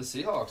 The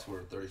Seahawks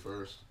were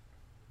 31st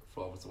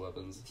for offensive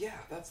weapons. Yeah,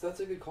 that's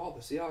a good call.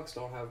 The Seahawks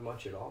don't have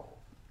much at all.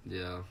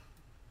 Yeah.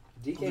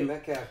 DK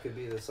Metcalf could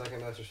be the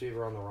 2nd best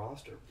receiver on the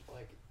roster.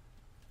 Like,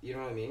 you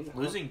know what I mean?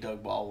 Losing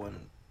Doug Baldwin,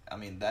 I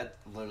mean, that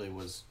literally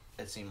was,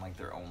 it seemed like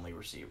their only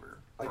receiver.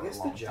 I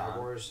guess the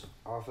Jaguars'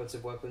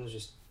 offensive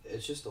weapons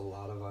it's just a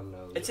lot of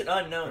unknowns. It's an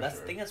unknown. I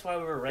think that's why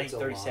we were ranked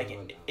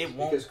 32nd. It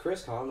won't, because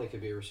Chris Conley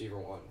could be a receiver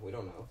 1. We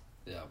don't know.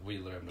 Yeah, we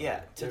literally know.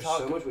 Yeah, there's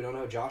so much we don't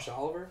know. Josh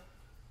Oliver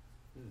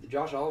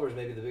is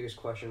maybe the biggest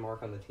question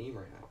mark on the team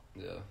right now.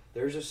 Yeah.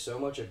 There's just so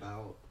much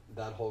about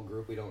that whole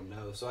group we don't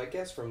know. So I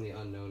guess from the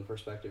unknown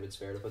perspective, it's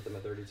fair to put them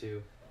at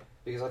 32,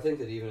 because I think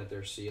that even at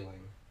their ceiling,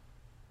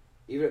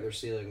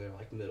 they're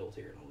like middle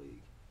tier in the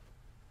league.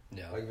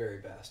 Yeah. Like very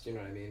best. You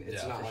know what I mean?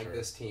 It's not like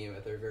this team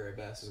at their very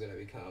best is going to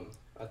become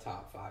a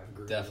top 5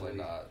 group. Definitely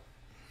not.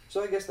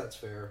 So I guess that's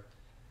fair.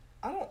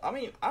 I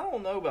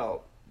don't know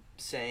about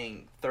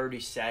saying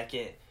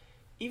 32nd.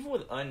 Even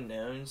with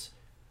unknowns,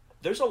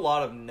 there's a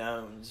lot of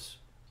knowns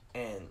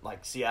in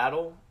like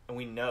Seattle, and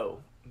we know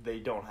they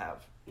don't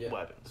have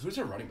weapons. Who's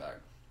their running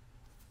back?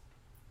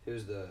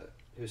 Who's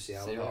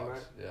Seattle running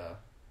back? Yeah.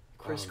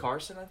 Chris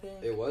Carson, I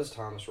think. It was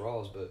Thomas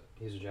Rawls, but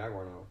he's a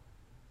Jaguar now.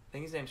 I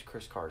think his name's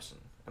Chris Carson.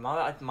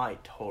 I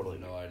might totally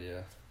no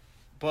idea.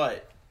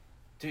 But,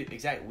 dude,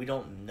 exactly. We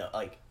don't know.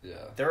 Like,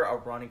 they're a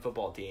running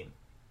football team.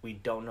 We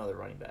don't know their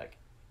running back.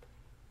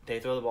 They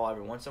throw the ball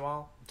every once in a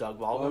while. Doug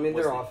Baldwin. Well, I mean,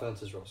 their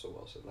offense is Russell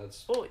Wilson.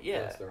 That's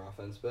their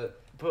offense.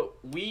 But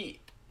we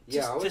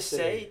to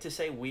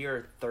say we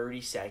are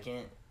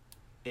 32nd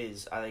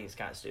is, I think it's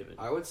kind of stupid.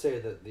 I would say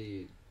that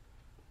the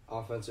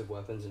offensive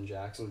weapons in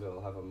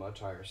Jacksonville have a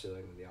much higher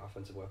ceiling than the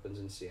offensive weapons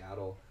in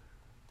Seattle.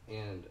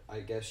 And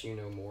I guess you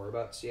know more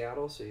about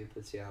Seattle, so you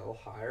put Seattle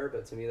higher,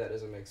 but to me that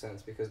doesn't make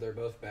sense because they're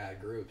both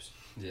bad groups.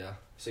 Yeah.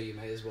 So you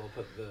may as well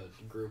put the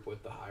group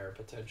with the higher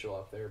potential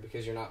up there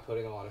because you're not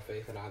putting a lot of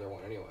faith in either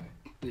one anyway.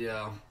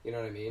 Yeah. You know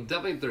what I mean?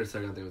 Definitely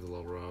 32nd I think was a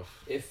little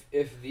rough. If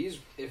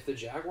the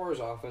Jaguars'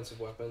 offensive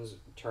weapons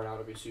turn out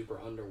to be super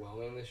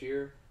underwhelming this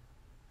year,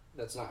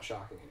 that's not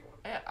shocking anyone.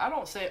 Yeah, I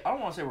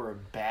don't want to say we're a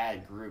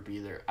bad group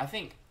either. I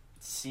think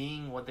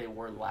seeing what they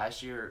were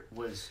last year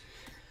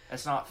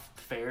it's not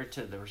fair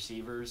to the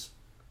receivers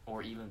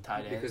or even tight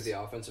ends. Because the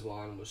offensive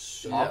line was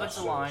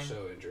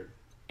so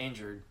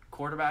injured.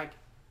 Quarterback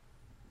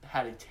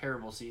had a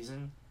terrible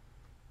season.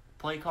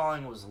 Play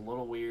calling was a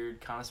little weird,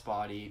 kind of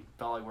spotty.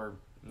 Felt like we're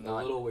not...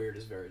 A little weird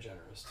is very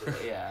generous.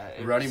 Yeah.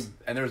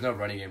 And there was no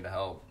running game to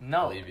help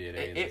alleviate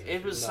it.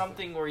 It was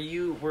something where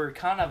you were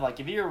kind of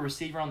like, if you're a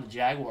receiver on the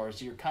Jaguars,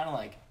 you're kind of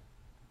like,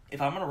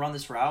 if I'm going to run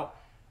this route,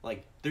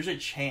 like, there's a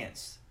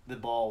chance the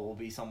ball will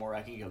be somewhere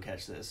I can go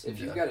catch this. If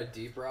you've got a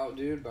deep route,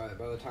 dude, by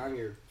the time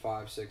you're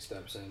 5-6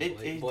 steps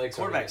in, Blake's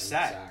quarterback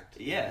sacked.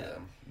 Yeah.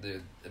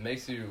 Dude, it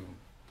makes you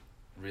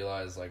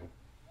realize, like,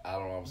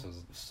 Allen Robinson was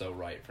so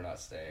right for not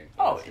staying.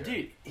 Oh,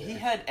 dude, he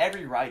had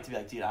every right to be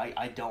like, dude,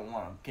 I don't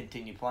want to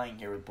continue playing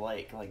here with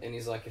Blake. Like, and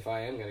he's like, if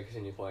I am going to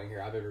continue playing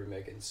here, I better be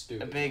making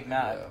stupid a big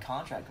amount of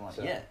contract money.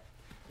 So,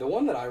 the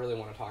one that I really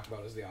want to talk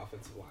about is the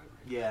offensive line.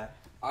 Right?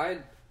 Yeah.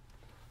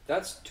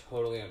 That's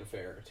totally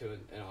unfair to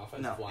an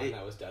offensive line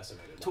that was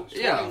decimated.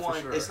 21, for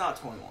sure. It's not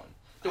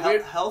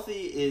 21.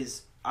 Healthy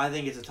is I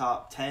think it's a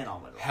top 10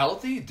 on my list.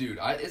 Healthy, dude,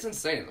 it's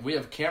insane. We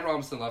have Cam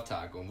Robinson left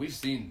tackle, and we've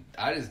seen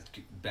at his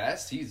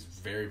best, he's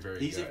very, very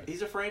good.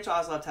 He's a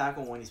franchise left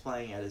tackle when he's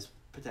playing at his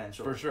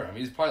potential. For sure. I mean,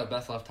 he's probably the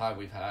best left tackle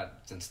we've had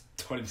since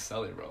Tony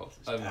Selly, bro.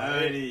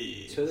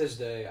 To this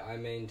day, I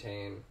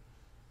maintain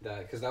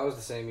that, because that was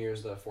the same year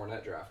as the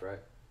Fournette draft, right?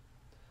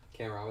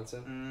 Cam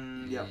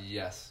Robinson? Yep.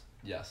 Yes.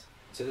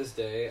 To this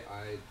day,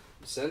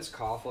 since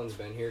Coughlin's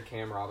been here,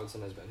 Cam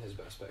Robinson has been his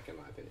best pick, in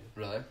my opinion.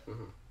 Really?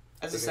 Mm-hmm.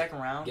 As a second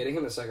round? Getting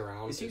him the second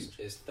round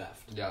is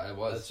theft. Yeah, it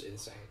was. That's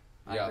insane.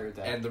 I agree with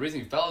that. And the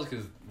reason he fell is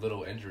because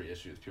little injury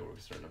issues people were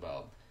concerned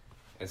about.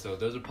 And so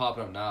those are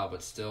popping up now,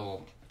 but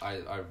still, I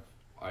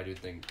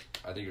think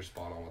you're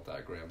spot on with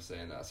that, Graham,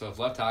 saying that. So if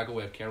left tackle,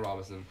 we have Cam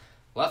Robinson.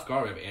 Left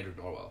guard, we have Andrew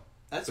Norwell.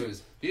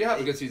 He didn't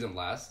have a good season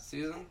last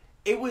season.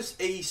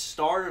 He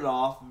started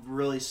off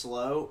really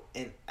slow,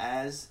 and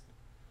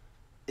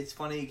it's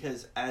funny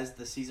because as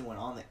the season went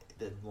on,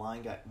 the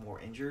line got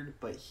more injured,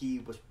 but he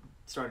was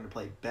starting to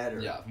play better.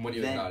 Yeah, when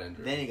he was not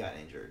injured. Then he got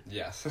injured.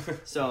 Yes.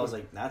 So I was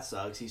like, that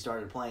sucks. He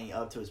started playing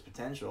up to his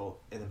potential,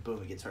 and then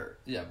boom, he gets hurt.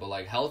 Yeah, but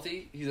like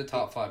healthy, he's a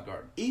top 5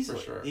 guard. Easily.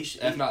 For sure.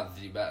 If not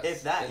the best.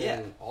 If that, and yeah.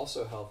 then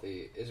also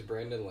healthy, is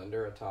Brandon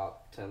Linder a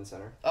top 10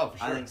 center? Oh, for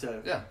sure. I think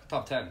so. Yeah,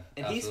 top 10. And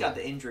Absolutely. he's got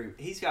the injury.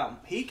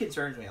 He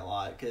concerns me a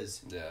lot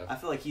because yeah. I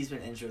feel like he's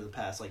been injured the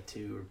past like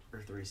 2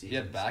 or 3 seasons. He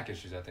had back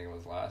issues, I think it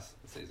was last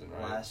season,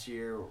 right? Last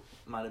year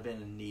might have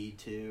been a knee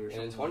too, or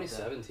and something. in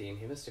 2017,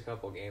 he missed a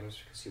couple games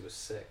because he was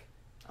sick.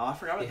 Oh, I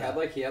forgot about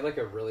that. He had like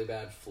a really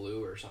bad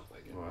flu or something.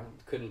 And Wow.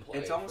 Couldn't play.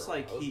 It's almost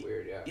like that was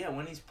weird. Yeah. Yeah,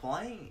 when he's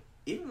playing,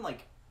 even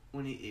like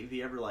if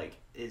he ever like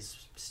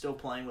is still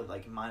playing with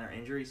like minor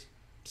injuries,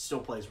 still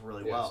plays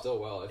really well. Still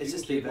well. If It's you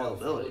just can the keep on the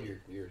availability. field,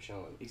 you're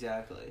chilling.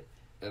 Exactly.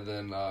 And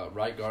then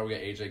right guard, we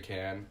got AJ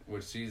Can,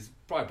 which he's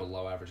probably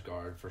below average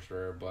guard for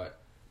sure, but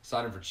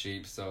signed him for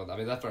cheap. So, I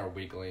mean, that's our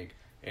weak link.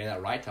 And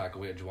at right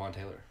tackle, we had Juwan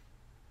Taylor.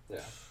 Yeah.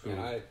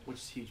 Who- Which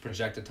is huge.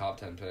 Projected top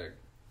 10 pick.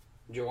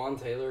 Juwan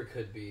Taylor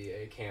could be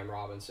a Cam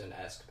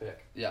Robinson-esque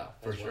pick. Yeah,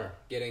 for as well. sure.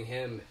 Getting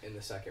him in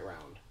the second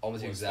round.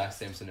 Almost the was exact tough.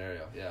 same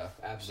scenario. Yeah.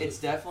 Absolutely. It's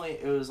definitely,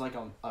 it was like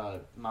a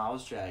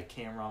Miles Jack,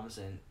 Cam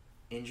Robinson,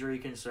 injury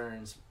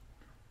concerns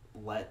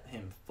let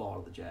him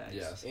fall to the Jags.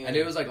 Yes. And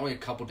it was like only a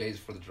couple days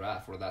before the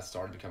draft where that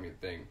started becoming a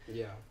thing.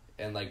 Yeah.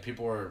 And like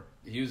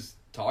he was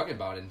talking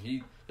about it, and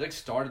he like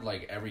started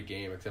like every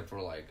game except for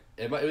like,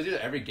 it was either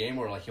every game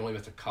or like he only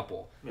missed a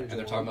couple. Yeah, and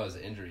they're talking about his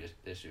injury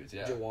issues.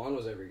 Yeah. Juwan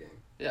was every game.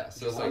 Yeah.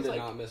 So it's Juwan did like,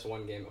 not miss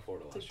one game before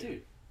the last year.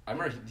 Dude, I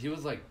remember he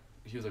was like,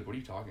 what are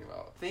you talking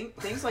about?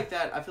 things like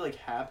that I feel like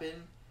happen.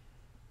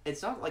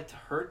 It's not like to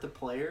hurt the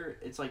player.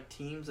 It's like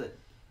teams that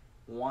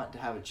want to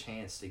have a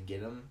chance to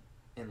get him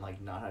and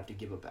like not have to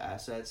give up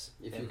assets.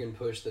 If and, you can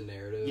push the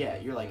narrative, yeah,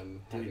 of you're like,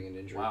 them dude, having an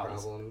injury wow,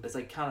 problem. it's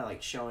like kind of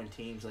like showing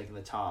teams like in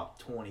the top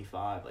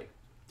 25, like,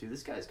 dude,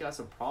 this guy's got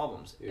some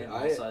problems, Dude, and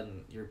all of a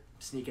sudden you're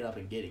sneaking up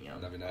and getting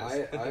him. That'd be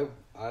nice.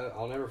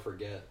 I'll never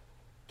forget.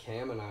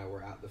 Cam and I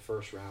were at the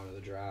first round of the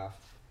draft.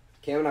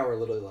 Cam and I were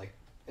literally like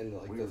in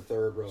We the were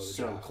third row of the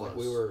so draft. close. Like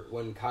we were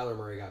when Kyler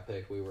Murray got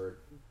picked. We were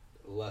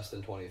less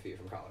than 20 feet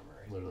from Kyler Murray.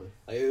 Literally,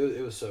 Like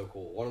it was so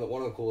cool. One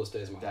of the coolest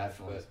days of my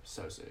definitely life.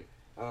 so sick.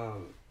 But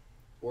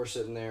we're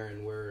sitting there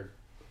and we're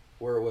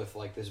with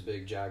like this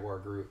big Jaguar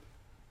group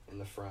in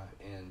the front,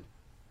 and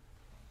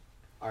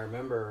I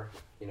remember,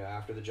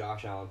 after the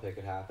Josh Allen pick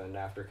had happened,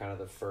 after kind of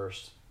the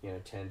first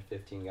 10,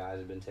 15 guys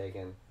had been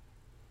taken,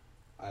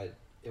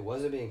 it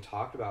wasn't being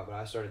talked about, but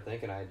I started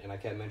thinking, I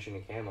kept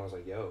mentioning Cam. I was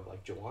like, yo,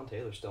 like Juwan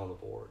Taylor's still on the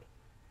board.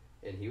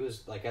 And he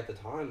was, like, at the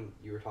time,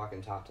 you were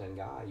talking top 10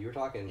 guy. You were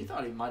talking... You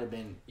thought he might have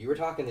been... You were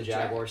talking the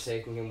Jaguars Jags.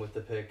 taking him with the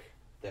pick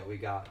that we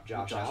got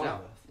Josh Allen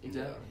with.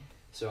 Exactly.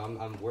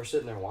 So we're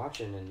sitting there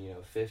watching,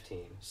 and, 15,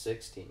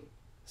 16,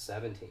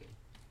 17.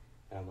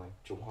 And I'm like,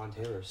 Juwan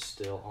Taylor's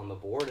still on the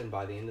board. And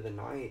by the end of the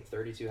night,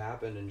 32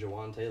 happened, and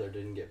Juwan Taylor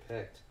didn't get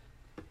picked.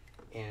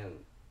 And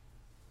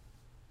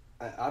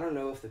I don't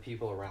know if the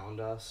people around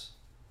us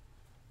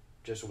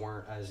just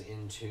weren't as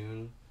in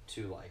tune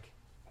to, like,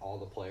 all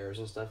the players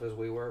and stuff as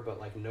we were, but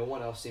like no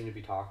one else seemed to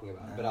be talking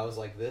about it. But I was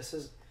like, this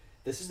is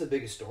the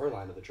biggest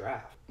storyline of the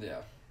draft. Yeah.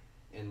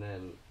 And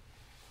then,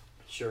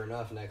 sure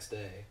enough, next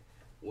day,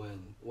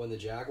 when the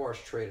Jaguars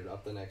traded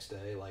up the next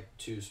day, like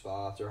 2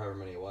 spots or however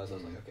many it was, I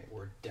was like, okay,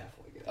 we're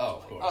definitely good. Oh,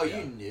 of course. Oh, yeah.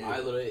 you knew. I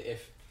literally,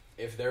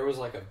 if there was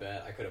like a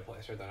bet I could have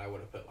placed her, then I would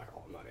have put like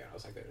all the money. I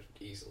was like, there's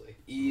easily,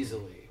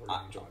 we're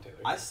gonna be John Taylor.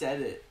 I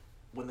said it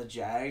when the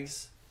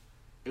Jags.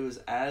 It was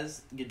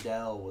as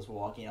Goodell was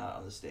walking out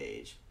on the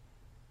stage.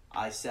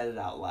 I said it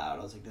out loud.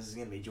 I was like, this is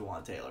going to be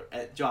Juwan Taylor.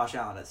 At Josh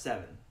Allen at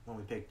 7, when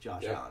we picked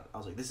Josh Yep. Allen. I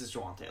was like, this is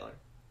Juwan Taylor.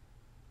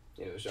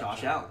 It was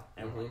Josh Allen.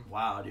 And we're like,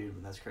 wow,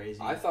 dude, that's crazy.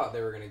 I thought they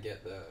were going to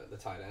get the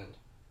tight end.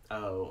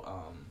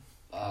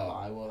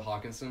 Iowa.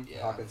 Hawkinson?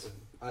 Yeah. Hawkinson.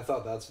 I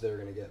thought that's what they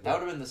were going to get. That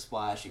would have been the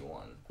splashy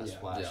one. Yeah. Yeah.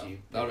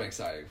 Splashy. That would have been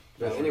exciting.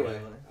 But Yeah. anyway,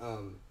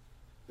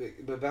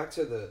 but back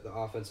to the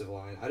offensive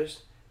line.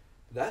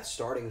 That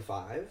starting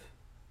 5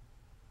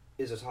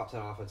 is a top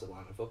 10 offensive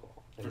line in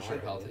football. in For my sure,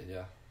 opinion. healthy,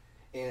 yeah.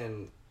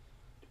 And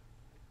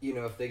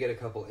if they get a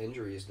couple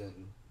injuries,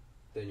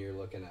 then you're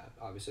looking at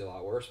obviously a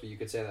lot worse. But you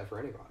could say that for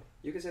anybody.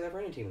 You could say that for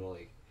any team in the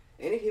league.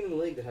 Any team in the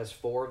league that has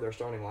 4 of their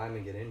starting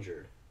linemen get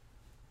injured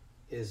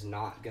is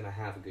not going to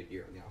have a good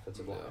year on the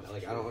offensive line.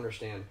 Like, I don't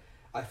understand.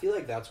 I feel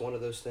like that's one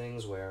of those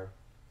things where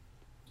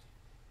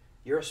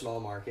you're a small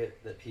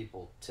market that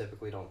people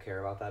typically don't care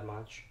about that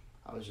much.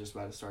 I was just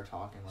about to start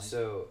talking about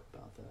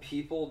that.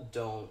 People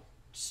don't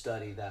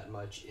study that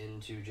much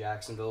into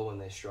Jacksonville when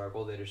they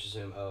struggle. They just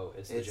assume,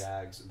 it's the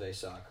Jags, they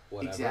suck,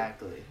 whatever.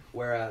 Exactly.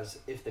 Whereas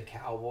if the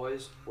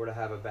Cowboys were to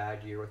have a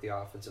bad year with the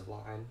offensive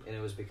line and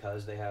it was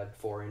because they had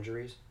 4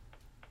 injuries,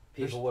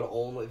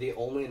 the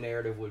only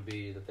narrative would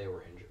be that they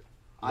were injured.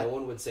 No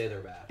one would say they're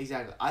bad.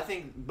 Exactly. I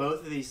think both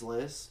of these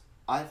lists,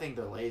 I think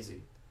they're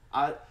lazy.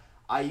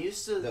 I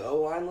used to... The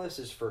O-line list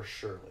is for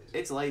sure lazy.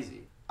 It's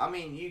lazy. I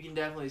mean, you can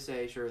definitely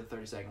say, sure, the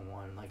 30-second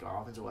one, like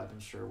our offensive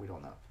weapons, sure, we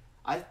don't know.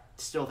 I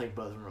still think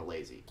both of them are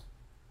lazy.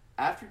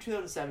 After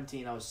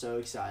 2017, I was so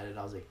excited.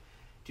 I was like,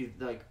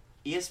 dude, like,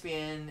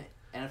 ESPN,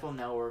 NFL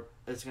Network,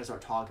 it's going to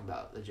start talking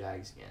about the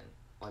Jags again.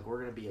 Like, we're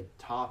going to be a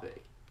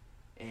topic.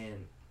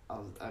 And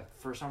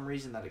for some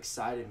reason, that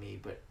excited me.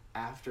 But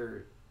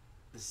after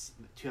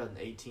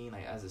 2018,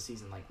 like, as a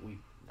season, like, we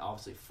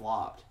obviously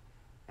flopped.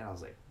 And I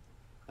was like,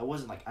 that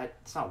wasn't, like,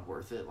 it's not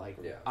worth it. Like,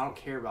 I don't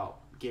care about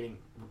getting,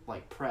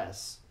 like,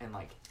 press and,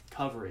 like,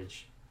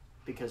 coverage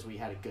because we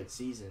had a good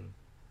season.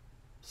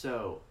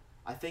 So,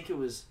 I think it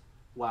was,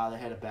 wow, they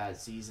had a bad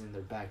season.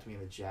 They're back to being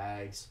the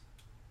Jags.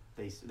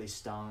 They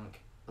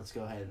stunk. Let's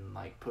go ahead and,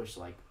 like, push,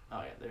 like,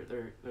 oh, yeah,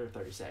 they're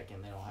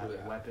 32nd. They don't have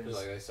their weapons.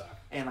 Like, they suck.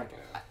 And,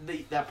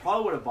 like, that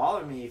probably would have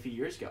bothered me a few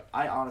years ago.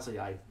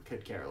 I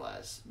could care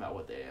less about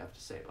what they have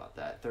to say about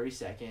that.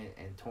 32nd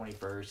and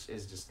 21st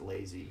is just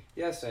lazy.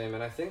 Yeah, same.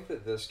 And I think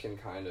that this can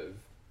kind of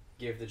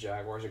give the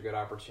Jaguars a good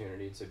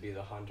opportunity to be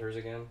the hunters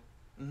again.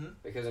 Mm-hmm.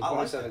 Because in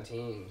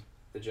 2017,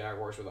 the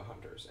Jaguars were the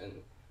hunters. And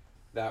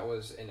that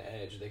was an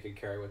edge they could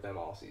carry with them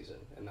all season.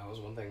 And that was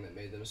one thing that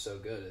made them so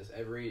good is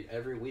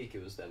every week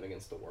it was them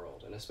against the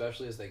world. And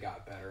especially as they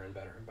got better and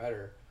better and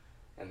better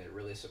and they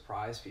really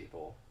surprised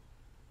people,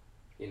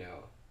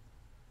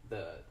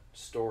 the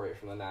story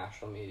from the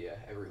national media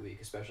every week,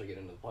 especially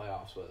getting into the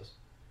playoffs, was,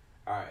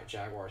 all right,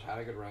 Jaguars had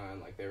a good run,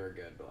 like they were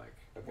good, but like,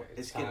 okay,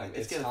 it's time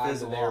that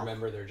they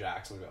remember their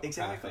Jacksonville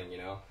kind of thing,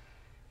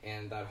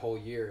 And that whole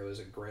year it was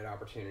a great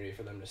opportunity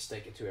for them to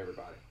stake it to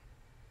everybody.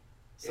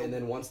 And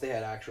then once they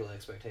had actual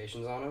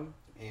expectations on them,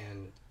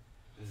 and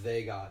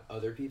they got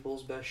other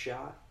people's best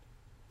shot,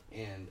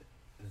 and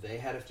they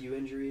had a few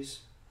injuries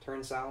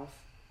turn south,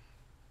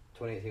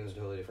 2018 was a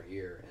totally different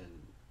year. And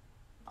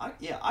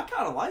I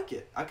kind of like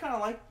it. I kind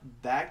of like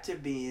back to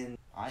being...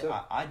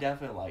 I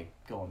definitely like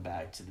going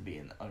back to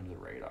being under the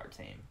radar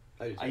team.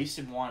 I used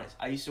to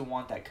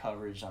want that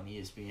coverage on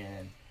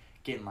ESPN,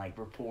 getting like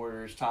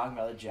reporters talking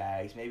about the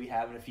Jags, maybe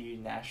having a few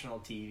national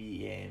TV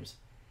games.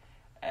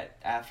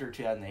 After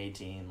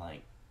 2018,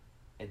 like,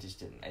 it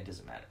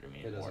doesn't matter to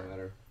me anymore. It doesn't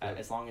matter.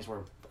 As long as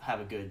have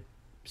a good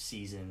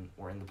season,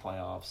 we're in the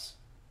playoffs,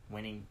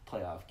 winning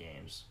playoff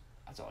games,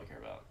 that's all I care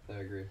about. I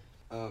agree.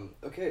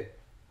 Okay,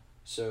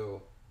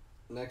 so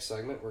next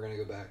segment, we're going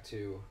to go back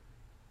to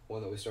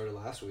one that we started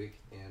last week,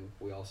 and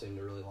we all seem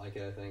to really like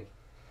it, I think.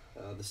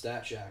 The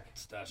Stat Shack.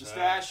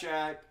 Stat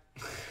Shack.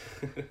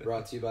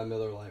 Brought to you by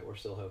Miller Lite, we're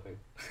still hoping.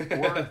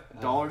 Or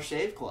Dollar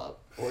Shave Club.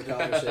 Or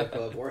Dollar Shave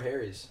Club. Or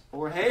Harry's.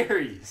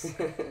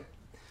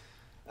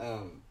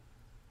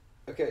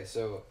 Okay,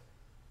 so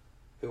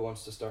who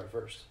wants to start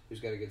first?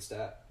 Who's got a good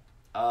stat?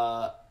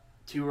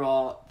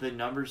 T-Raw, the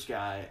numbers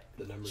guy.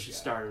 Should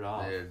start it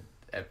off. Dude,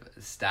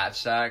 Stat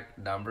Shack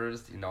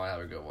numbers, I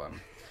have a good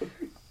one.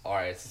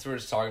 Alright, since we're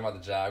just talking about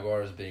the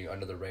Jaguars being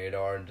under the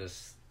radar and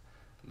just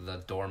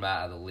the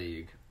doormat of the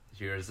league,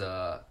 here's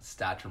a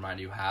stat to remind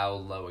you how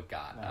low it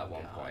got at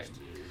one point.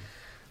 Dude.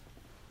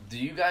 Do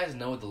you guys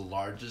know what the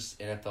largest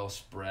NFL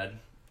spread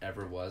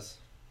ever was?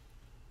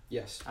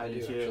 Yes, I do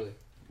too. Actually.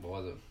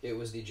 What was it? It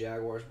was the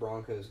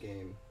Jaguars-Broncos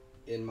game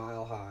in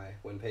Mile High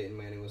when Peyton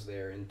Manning was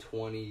there in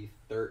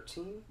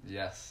 2013.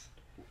 Yes.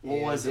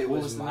 What was it? It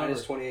was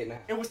minus 28.5.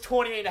 It was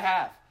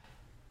 28.5.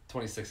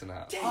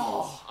 26.5.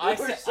 Oh, I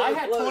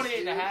had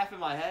 28.5 in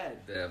my head.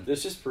 Damn.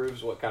 This just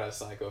proves what kind of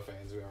psycho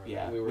fans we are.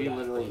 Yeah, we were we that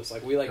literally close.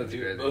 Like we like That's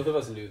crazy. both of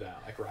us knew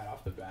that like right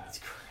off the bat. It's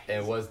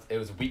crazy. It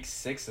was week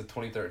 6 of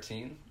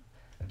 2013.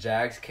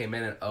 Jags came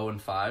in at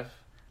 0-5.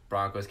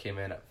 Broncos came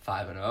in at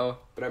 5-0.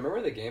 But I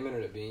remember the game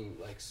ended up being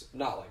like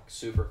not like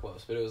super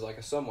close, but it was like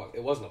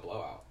it wasn't a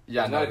blowout.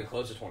 Yeah, it was not even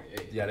close to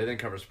 28. Yeah, they didn't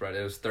cover spread.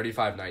 It was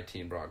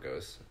 35-19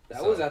 Broncos.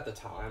 That was at the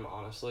time,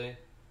 honestly,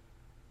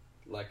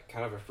 like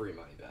kind of a free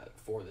money bet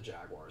for the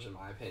Jaguars in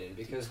my opinion,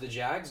 because the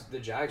Jags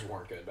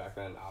weren't good back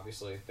then.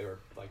 Obviously, they were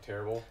like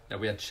terrible. Yeah,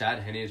 we had Chad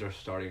Henne as our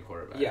starting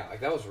quarterback. Yeah, like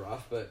that was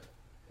rough, but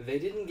they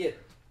didn't get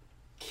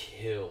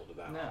killed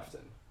that often.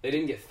 They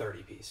didn't get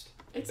 30-pieced.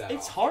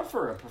 It's hard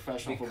for a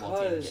professional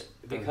football team to get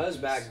because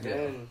back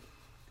then,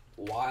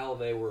 while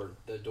they were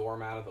the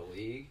doormat of the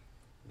league,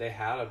 they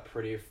had a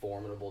pretty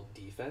formidable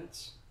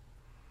defense,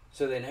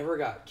 so they never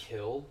got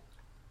killed.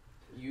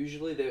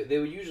 Usually, they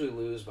would usually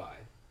lose by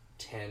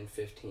 10,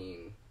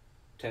 15,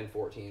 10,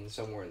 14,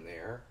 somewhere in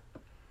there.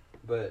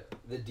 But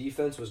the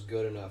defense was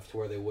good enough to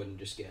where they wouldn't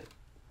just get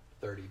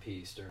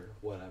 30-pieced or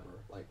whatever.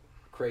 Like,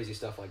 crazy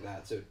stuff like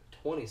that. So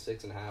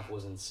 26.5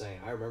 was insane.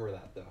 I remember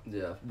that, though.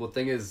 Yeah. Well, the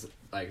thing is,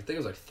 like, I think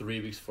it was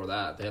 3 weeks before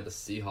that, they had the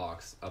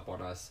Seahawks up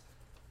on us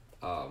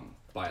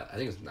by, I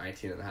think it was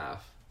 19.5,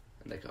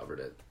 and they covered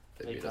it.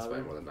 They beat us by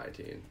more than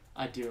 19.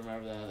 I do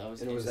remember that. That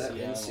was And was that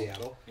in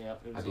Seattle?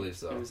 Yep. I believe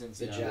so. It was in The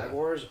Seattle.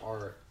 Jaguars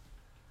are,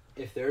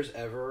 if there's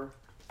ever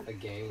a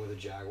game where the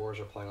Jaguars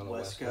are playing on the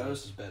West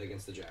Coast, bet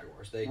against the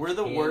Jaguars. We're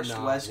the worst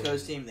cannot West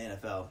Coast win. team in the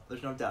NFL.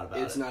 There's no doubt about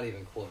it. It's not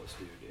even close,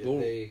 dude. Well,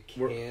 They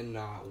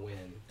cannot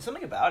win.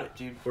 Something about it,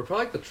 dude. We're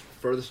probably like the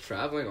furthest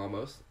traveling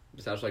almost,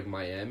 besides like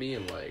Miami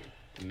and like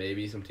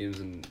maybe some teams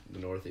in the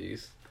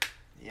Northeast.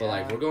 Yeah. But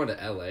like we're going to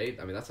LA.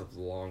 I mean that's a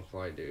long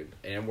flight, dude.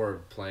 And we're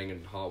playing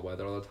in hot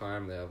weather all the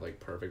time. They have like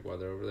perfect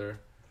weather over there.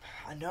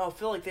 I know. I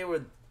feel like they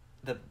were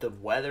the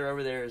weather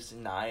over there is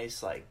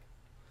nice. Like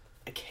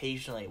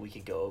occasionally we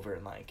could go over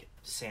in like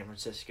San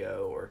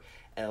Francisco or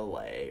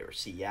LA or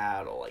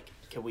Seattle. Like,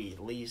 can we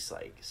at least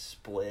like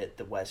split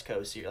the West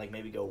Coast here? Like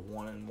maybe go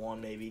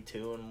 1-1, maybe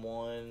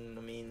 2-1.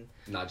 I mean,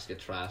 Not just get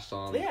trashed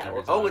on. yeah,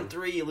 every or time.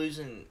 0-3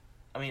 losing.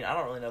 I mean, I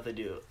don't really know if they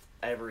do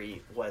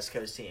every West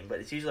Coast team,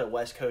 but it's usually a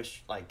West Coast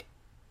a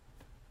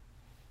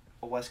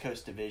West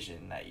Coast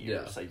division that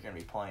year. Yeah. So you're gonna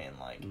be playing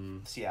like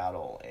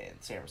Seattle and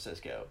San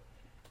Francisco.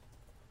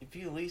 If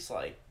you at least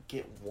like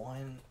get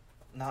one,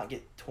 not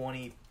get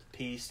 20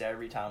 pieced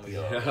every time we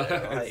go over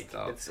there, like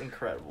it's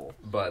incredible.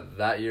 But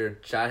that year,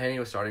 Chad Henne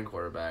was starting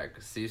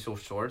quarterback. Cecil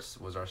Shorts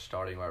was our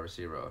starting wide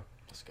receiver.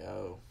 Let's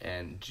go.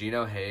 And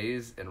Geno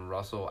Hayes and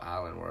Russell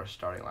Allen were our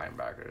starting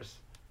linebackers.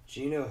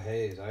 Geno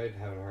Hayes, I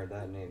haven't heard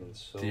that name in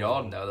so Do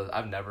y'all long. know that?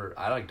 I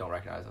don't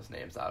recognize those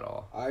names at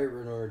all. I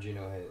remember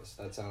Geno Hayes.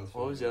 That sounds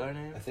What was the other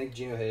name? I think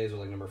Geno Hayes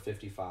was like number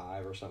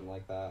 55 or something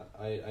like that.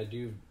 I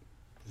do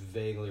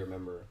vaguely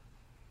remember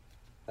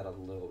that a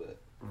little bit.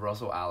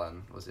 Russell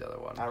Allen was the other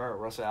one. I remember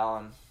Russell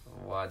Allen.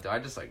 What? I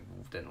just like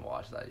didn't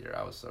watch that year.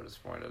 I was so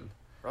disappointed.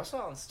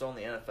 Russell Allen's still in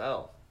the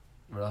NFL.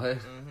 Really?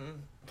 Mm-hmm.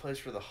 Plays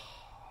for the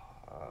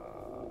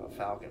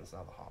Falcons,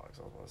 not the Hogs.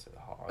 I was going to say the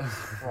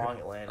Hogs. Wrong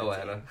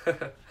Atlanta.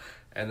 Team.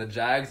 And the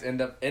Jags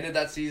ended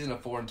that season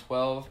at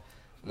 4-12.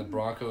 And the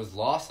Broncos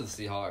lost to the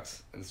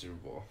Seahawks in the Super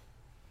Bowl.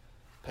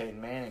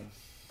 Peyton Manning.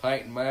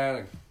 Peyton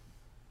Manning.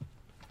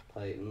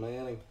 Peyton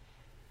Manning.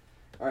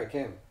 All right,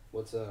 Cam.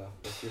 What's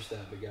your stat,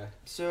 big guy?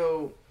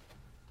 So,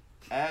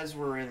 as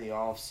we're in the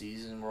off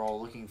season, we're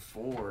all looking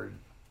forward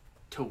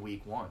to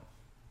Week 1.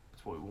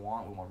 That's what we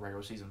want. We want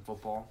regular season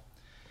football.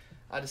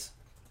 I just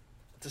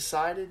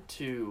decided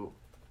to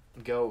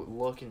go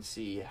look and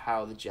see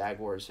how the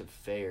Jaguars have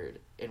fared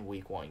in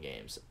Week 1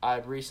 games. I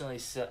recently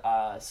saw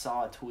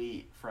a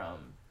tweet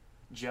from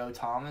Joe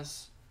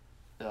Thomas,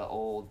 the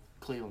old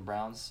Cleveland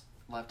Browns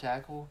left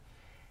tackle,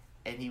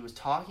 and he was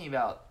talking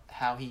about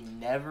how he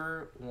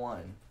never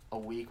won a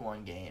Week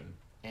 1 game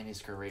in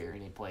his career,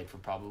 and he played for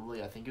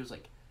probably, I think it was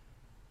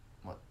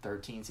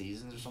 13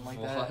 seasons or something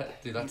like that.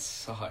 What? Dude, that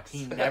sucks.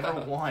 He never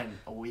won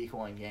a Week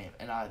 1 game,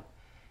 and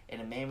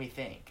it made me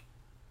think,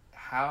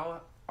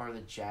 how are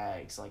the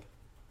Jags like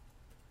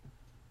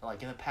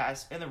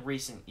in the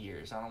recent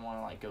years? I don't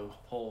want to go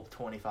whole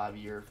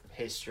 25-year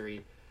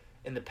history.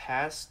 In the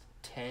past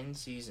 10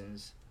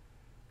 seasons,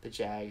 the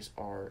Jags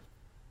are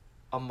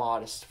a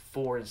modest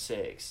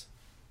 4-6,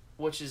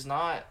 which is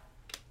not.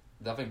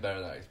 Definitely better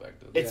than I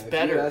expected. It's If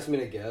better. you asked me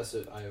to guess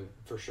it, I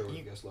for sure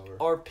would guess lower.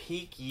 Our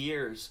peak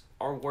years,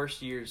 our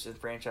worst years in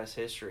franchise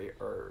history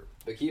are.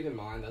 But keep in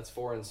mind, that's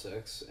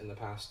 4-6. In the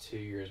past 2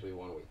 years, we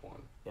won Week 1.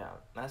 Yeah,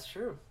 that's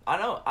true. I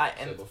know.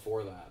 So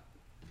before that,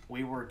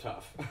 We were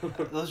tough.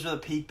 Those are the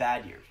peak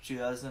bad years.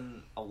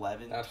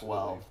 2011, Absolutely.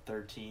 12,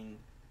 13,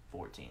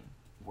 14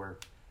 were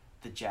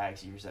the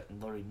Jags years that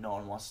literally no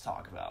one wants to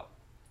talk about.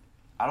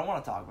 I don't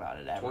want to talk about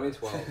it ever.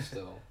 2012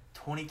 still.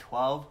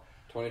 2012?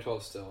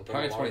 2012 still. The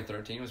Probably Malar-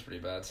 2013 was pretty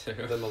bad too.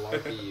 The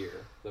malarkey year.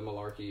 The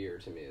malarkey year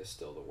to me is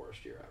still the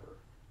worst year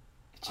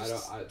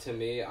ever. To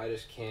me, I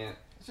just can't.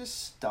 It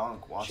just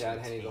stunk watching Chad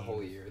the Henne team. the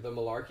whole year. The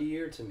malarkey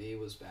year to me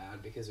was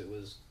bad because it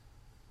was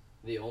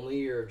the only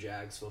year of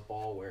Jags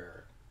football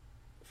where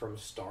from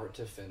start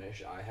to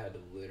finish I had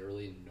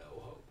literally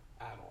no hope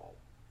at all.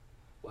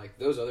 Like,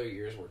 those other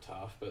years were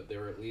tough, but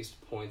there were at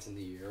least points in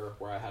the year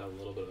where I had a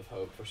little bit of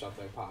hope for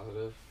something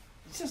positive.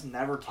 It just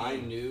never came. I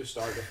knew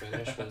start to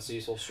finish when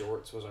Cecil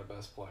Shorts was our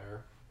best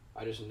player.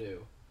 I just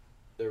knew.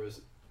 There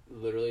was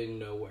literally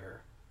nowhere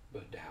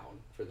but down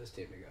for this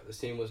team to go. This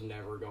team was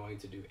never going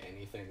to do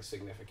anything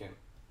significant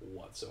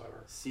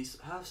whatsoever. Cecil,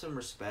 have some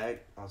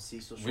respect on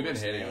Cecil Shorts' We've been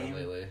hating name. him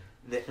lately.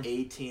 The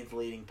 18th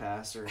leading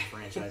passer in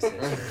franchise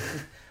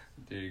history.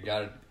 Dude, you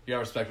gotta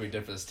respect what we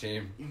did for this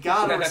team. You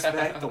gotta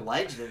respect the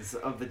legends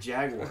of the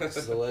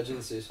Jaguars. The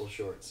legend Cecil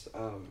Shorts.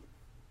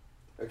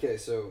 Okay,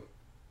 so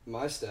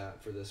my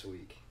stat for this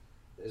week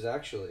is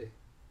actually...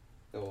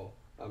 well,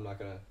 I'm not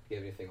going to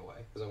give anything away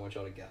because I want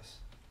y'all to guess.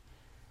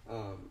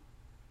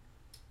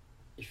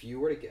 If you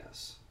were to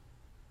guess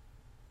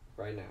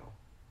right now,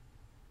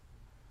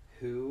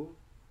 who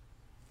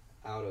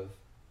out of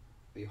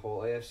the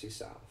whole AFC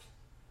South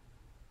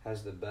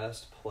has the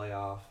best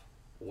playoff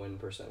win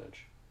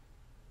percentage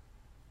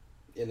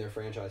in their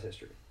franchise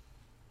history?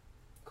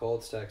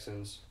 Colts,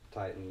 Texans,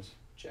 Titans,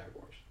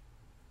 Jaguars.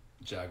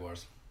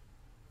 Jaguars.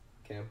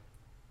 Cam?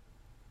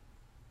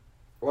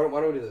 Why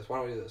don't we do this?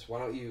 Why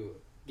don't you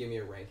give me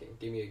a ranking?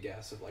 Give me a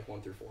guess of like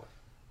 1 through 4.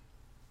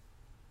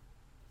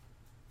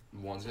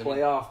 One's gonna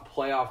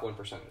Playoff win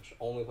percentage.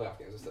 Only playoff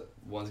games. That's it.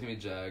 One's gonna be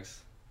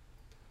Jags.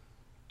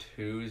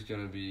 2 is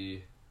gonna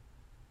be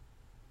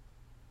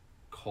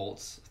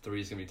Colts.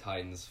 3 is gonna be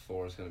Titans.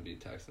 4 is gonna be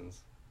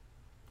Texans.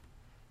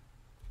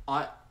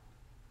 I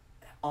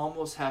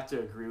almost have to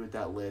agree with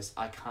that list.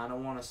 I kind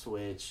of want to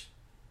switch.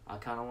 I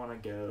kind of want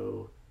to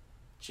go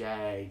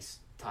Jags,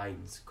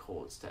 Titans,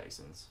 Colts,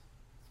 Texans.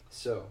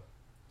 So,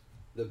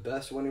 the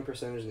best winning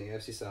percentage in the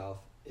AFC South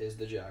is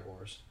the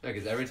Jaguars. Yeah,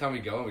 because every time we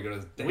go to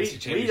the We NFC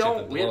Championship,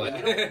 don't they blow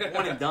it.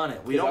 one and done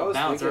it. We 'Cause I don't was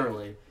bounce thinking-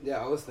 early.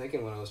 Yeah, I was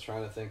thinking when I was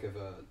trying to think of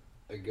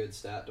a good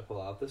stat to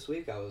pull out this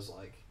week, I was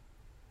like,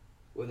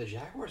 when the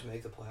Jaguars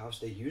make the playoffs,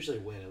 they usually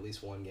win at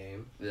least one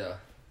game. Yeah.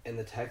 And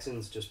the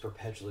Texans just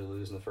perpetually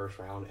lose in the first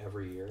round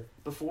every year.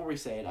 Before we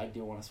say it, I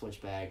do want to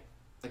switch back.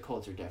 The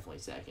Colts are definitely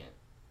second.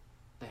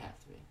 They have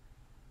to be.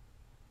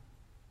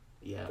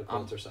 Yeah, The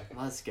Colts are second.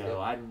 Let's go. Yep.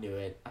 I knew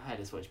it. I had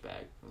to switch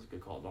back. It was a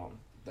good call, Dalton.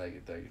 Thank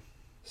you.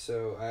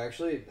 So I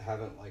actually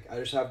haven't I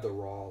just have the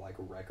raw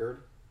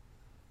record.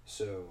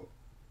 So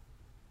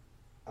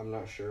I'm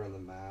not sure on the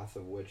math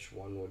of which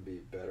one would be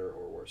better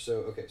or worse. So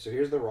okay, so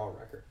here's the raw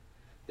record.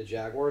 The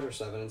Jaguars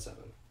are 7-7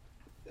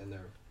 in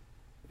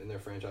their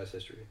franchise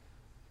history.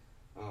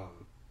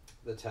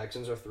 The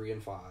Texans are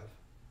 3-5.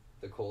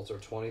 The Colts are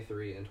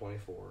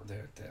 23-24.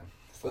 Damn.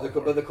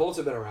 But the Colts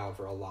have been around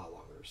for a lot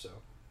longer, so.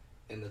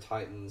 And the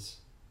Titans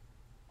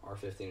are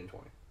 15-20.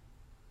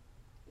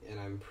 And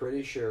I'm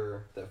pretty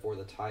sure that for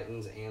the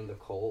Titans and the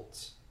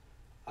Colts,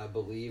 I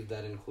believe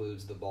that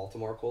includes the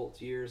Baltimore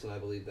Colts years, and I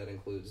believe that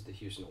includes the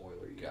Houston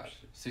Oilers years. Gotcha.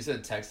 So you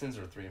said Texans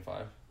are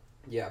 3-5?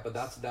 Yeah, but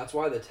that's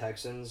why the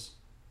Texans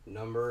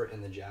number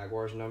and the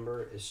Jaguars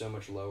number is so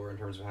much lower in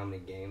terms of how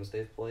many games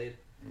they've played.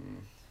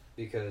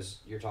 Because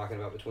you're talking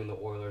about between the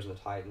Oilers and the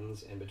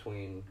Titans and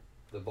between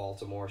the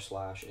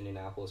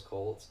Baltimore/Indianapolis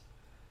Colts,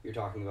 you're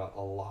talking about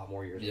a lot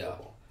more years of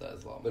football. That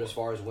is a lot more. But as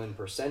far as win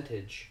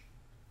percentage,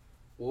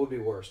 what would be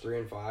worse,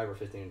 3-5 or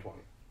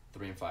 15-20?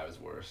 3-5 is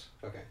worse.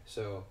 Okay,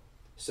 so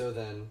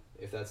then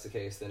if that's the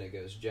case, then it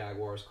goes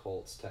Jaguars,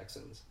 Colts,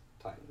 Texans,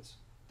 Titans.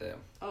 Damn.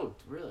 Oh,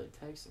 really?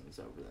 Texans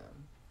over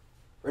them.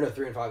 Or no,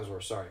 3-5 is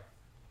worse. Sorry,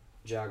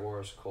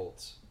 Jaguars,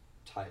 Colts,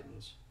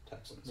 Titans,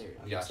 Texans. There you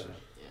I go. messed Gotcha. that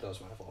up. That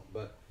was my fault.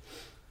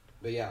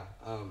 But yeah,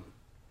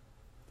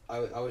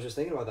 I was just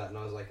thinking about that, and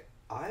I was like,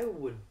 I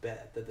would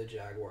bet that the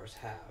Jaguars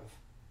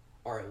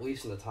are at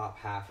least in the top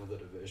half of the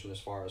division as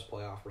far as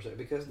playoff percent,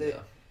 because they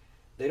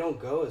don't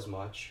go as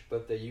much,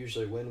 but they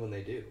usually win when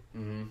they do.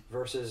 Mm-hmm.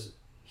 Versus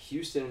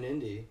Houston and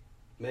Indy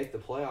make the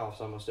playoffs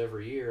almost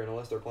every year, and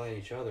unless they're playing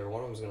each other,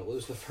 one of them's going to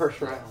lose the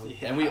first round.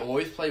 Yeah. And we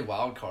always play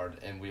wild card,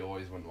 and we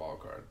always win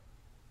wild card.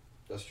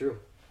 That's true.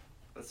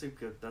 That's a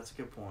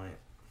good point.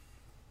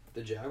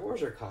 The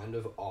Jaguars are kind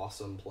of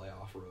awesome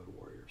playoff road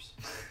warriors.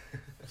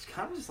 It's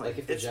kind of just Like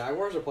if the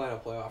Jaguars are playing a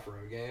playoff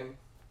road game,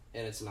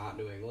 and it's not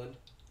New England,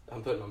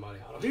 I'm putting my money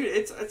on them. Dude,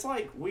 it's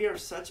like we have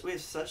such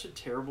a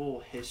terrible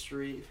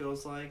history, it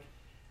feels like.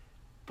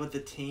 But the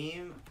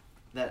team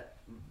that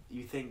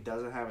you think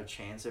doesn't have a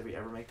chance if we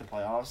ever make the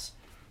playoffs,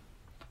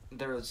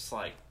 they're just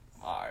like,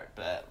 alright,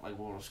 bet. Like,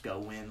 we'll just go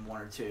win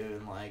 1 or 2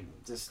 and, like,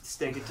 just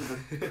stick it to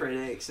the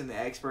critics and the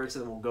experts,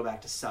 and then we'll go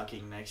back to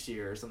sucking next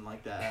year or something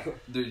like that.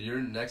 Dude, your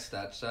next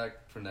stat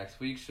check for next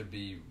week should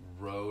be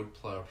road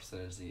playoff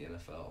percentage in the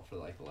NFL for,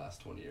 the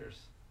last 20 years.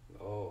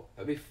 Oh,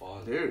 that'd be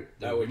fun. Dude,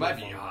 that we would might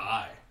be be fun.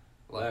 high.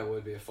 That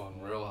would be a fun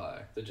one. Real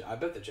high. I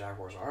bet the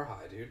Jaguars are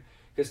high, dude.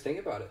 Because think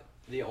about it.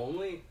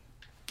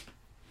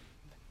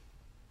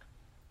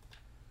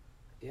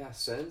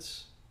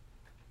 Since...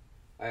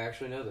 I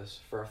actually know this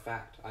for a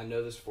fact. I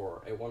know this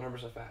for a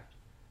 100% fact.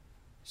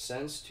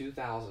 Since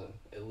 2000,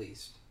 at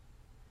least.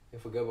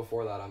 If we go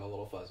before that, I'm a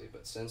little fuzzy.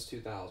 But since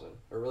 2000,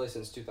 or really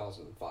since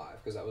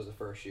 2005, because that was the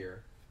first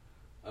year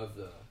of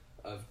the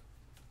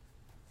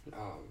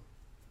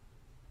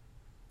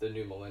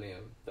new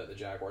millennium that the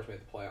Jaguars made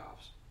the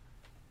playoffs.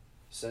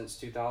 Since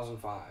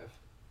 2005,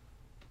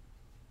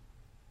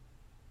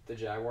 the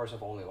Jaguars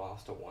have only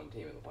lost to one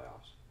team in the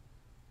playoffs,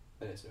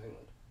 and it's New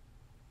England.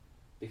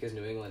 Because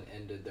New England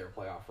ended their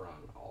playoff run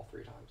all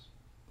 3 times.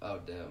 Oh,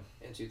 damn.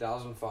 In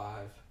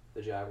 2005,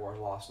 the Jaguars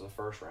lost in the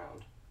first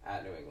round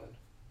at New England,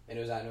 and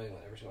it was at New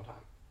England every single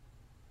time.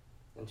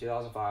 In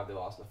 2005, they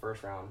lost in the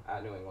first round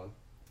at New England.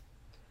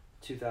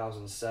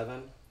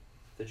 2007,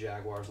 the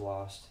Jaguars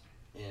lost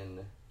in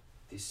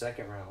the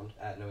second round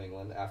at New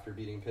England after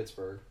beating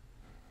Pittsburgh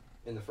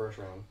in the first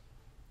round.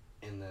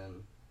 And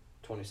then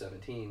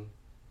 2017,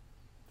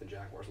 the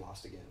Jaguars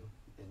lost again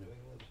in New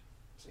England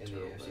in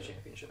the AFC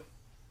Championship.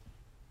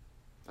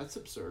 That's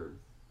absurd.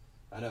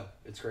 I know.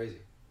 It's crazy.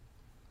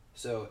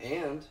 So,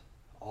 and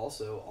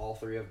also all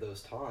three of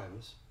those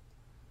times,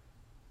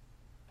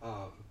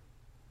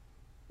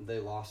 they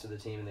lost to the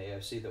team in the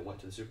AFC that went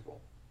to the Super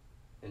Bowl.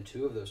 And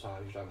two of those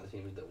times, you're talking about the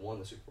teams that won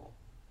the Super Bowl.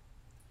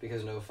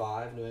 Because in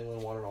 2005, New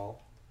England won it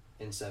all.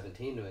 In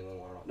 2017, New England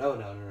won it all.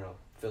 No.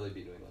 Philly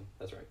beat New England.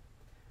 That's right.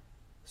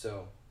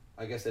 So,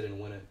 I guess they didn't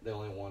win it. They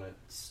only won it.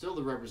 Still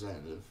the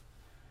representative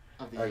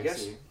of the AFC.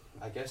 AFC.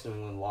 I guess New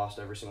England lost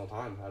every single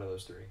time out of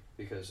those three.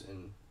 Because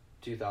in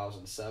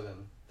 2007,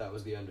 that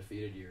was the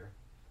undefeated year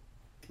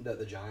that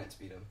the Giants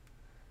beat them.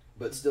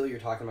 But still, you're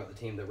talking about the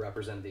team that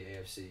represented the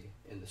AFC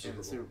in the Super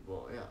Bowl. Super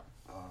Bowl, yeah.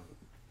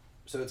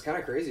 So it's kind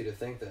of crazy to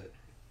think that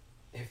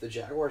if the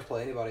Jaguars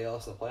play anybody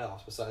else in the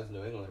playoffs besides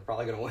New England, they're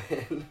probably going to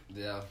win.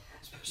 Yeah.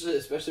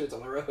 Especially if it's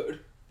on the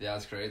road. Yeah,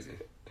 it's crazy.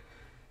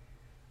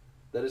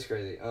 That is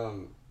crazy.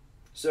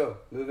 So,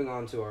 moving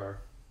on to our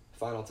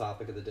final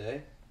topic of the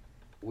day,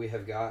 we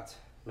have got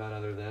none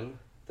other than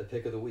the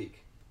pick of the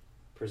week,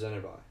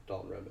 presented by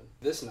Dalton Redmond.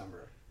 This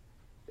number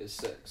is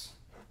 6,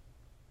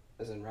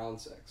 as in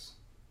round 6.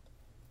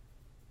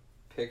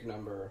 Pick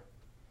number,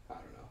 I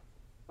don't know,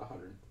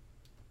 100.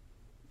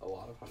 A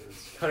lot of hundreds.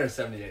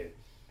 178.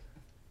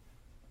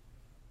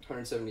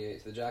 178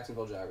 to the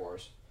Jacksonville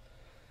Jaguars.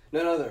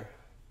 None other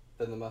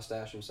than the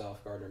mustache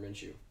himself, Gardner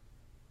Minshew.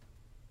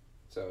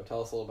 So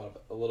tell us a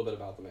little bit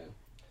about the man.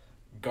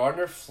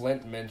 Gardner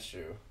Flint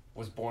Minshew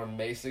was born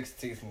May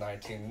 16th,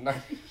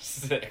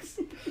 1996,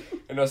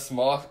 in a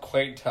small,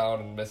 quaint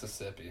town in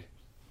Mississippi.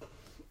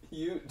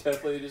 You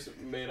definitely just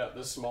made up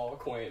the small,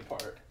 quaint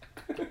part.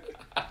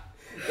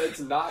 That's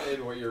not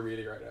in what you're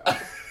reading right now.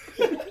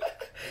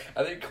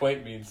 I think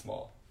quaint means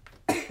small.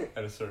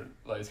 At a certain,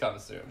 it's kind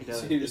of assumed.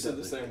 So you just said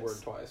the same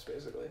word twice,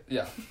 basically.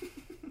 Yeah.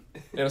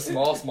 In a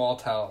small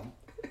town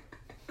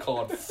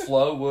called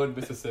Flowood,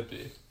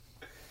 Mississippi.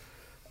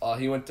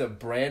 He went to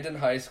Brandon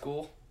High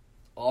School,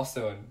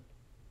 also in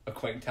a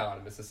quaint town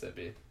in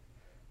Mississippi.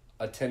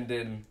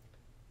 Attended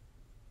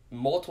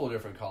multiple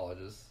different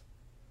colleges,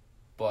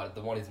 but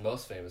the one he's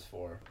most famous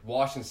for,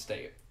 Washington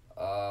State.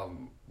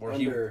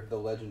 Under the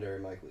legendary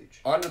Mike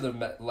Leach. Under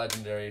the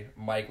legendary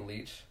Mike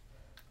Leach.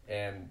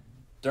 And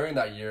during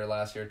that year,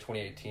 last year,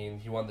 2018,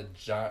 he won the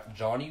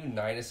Johnny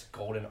Unitas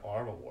Golden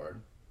Arm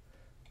Award.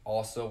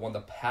 Also won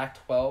the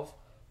Pac-12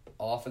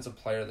 Offensive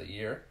Player of the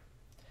Year.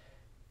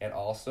 And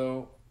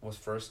also was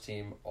first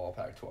team All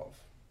Pac-12.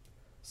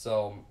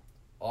 So,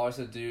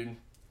 obviously, the dude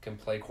can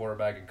play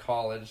quarterback in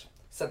college.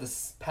 Set the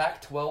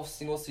Pac-12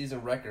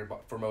 single-season record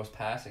for most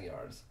passing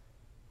yards,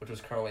 which was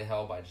currently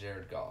held by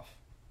Jared Goff.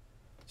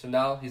 So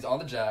now he's on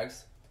the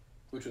Jags.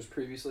 Which was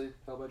previously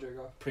held by Jared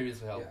Goff?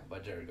 Previously held by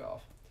Jared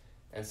Goff.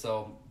 And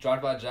so,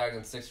 drafted by the Jags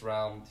in the 6th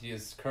round. He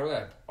is currently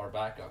our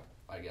backup,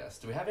 I guess.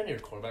 Do we have any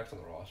quarterbacks on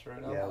the roster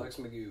right now? Yeah. Alex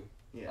McGough.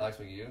 Yeah. Alex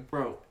McGough?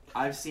 Bro,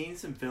 I've seen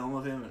some film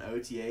of him in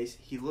OTAs.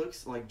 He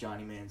looks like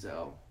Johnny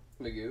Manziel.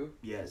 McGough?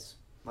 Yes.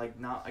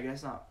 Not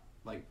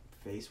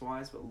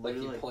face-wise, but Like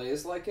literally. he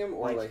plays like him,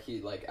 or like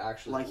he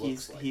actually like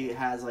looks like he him?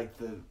 has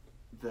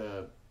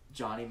the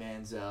Johnny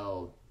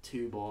Manziel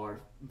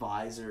 2-bar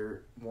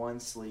visor, one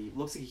sleeve.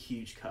 Looks like a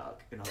huge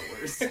cuck, in other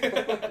words.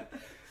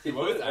 He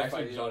was put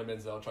actually FIU. Johnny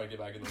Manziel trying to get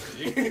back in the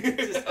league.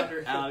 Just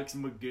under Alex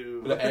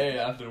McGough. The A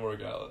after didn't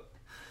work out.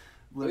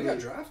 We got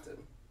drafted.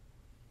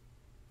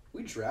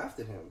 We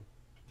drafted him.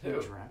 Who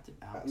Who? drafted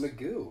Alex?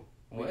 McGough.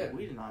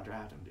 We did not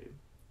draft him, dude.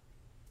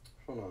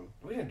 Hold on.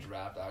 We didn't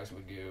draft Alex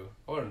McGough.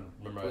 I wouldn't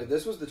remember. Wait,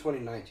 this was the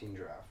 2019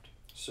 draft.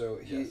 So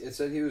it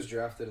said he was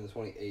drafted in the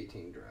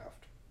 2018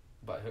 draft.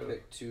 By who?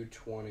 Pick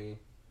 220.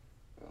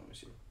 Oh, let me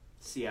see.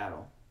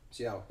 Seattle.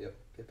 Seattle. Yep.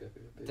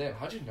 Damn,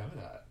 how'd you know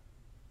that?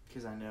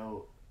 Because I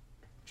know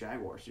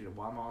Jaguars, dude.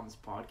 Why am I on this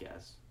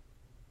podcast?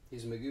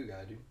 He's a McGough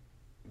guy, dude.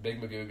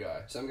 Big Magoo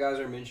guy. Some guys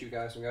are Minshew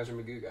guys, some guys are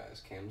Magoo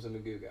guys. Cam's a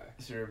Magoo guy.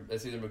 So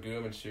it's either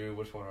Magoo or Minshew.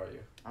 Which one are you?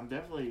 I'm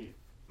definitely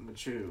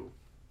Minshew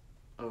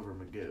over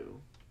Magoo.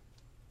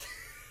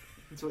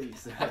 That's what you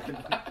said.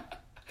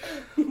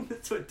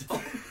 That's what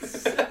Dalton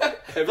said.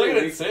 I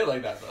didn't say it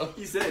like that though.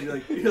 You said you're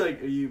like,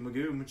 are you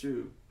Magoo,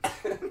 Minshew?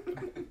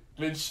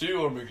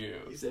 Minshew or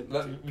Magoo? You said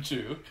not Minshew.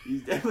 Minshew. You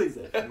definitely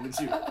said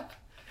Minshew.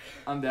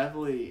 I'm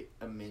definitely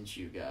a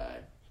Minshew guy.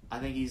 I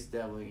think he's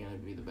definitely gonna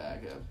be the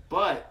backup,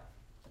 but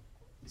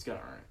he's gotta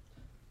earn it.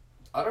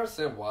 I don't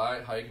understand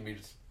how you can be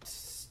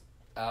just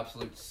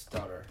absolute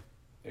stunner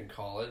in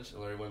college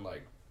and literally win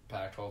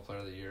Pac-12 Player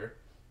of the Year,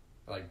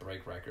 and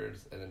break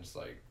records, and then just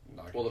not.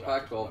 Well, the get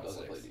drafted Pac-12 in doesn't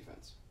round play 6.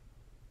 defense.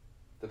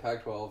 The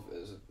Pac-12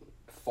 is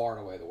far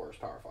and away the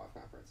worst Power 5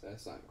 conference.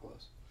 It's not even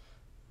close.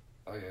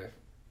 Okay.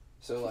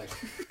 So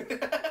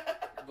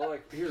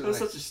but here's That the was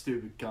thing. such a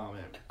stupid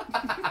comment.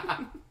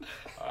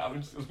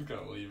 I'm just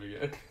gonna leave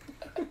again.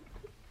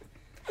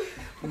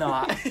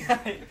 No,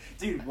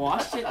 dude,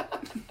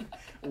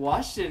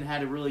 Washington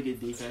had a really good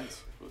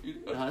defense. You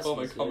The call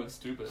my Huskies, comment dude.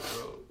 stupid,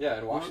 bro. Yeah,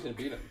 and Washington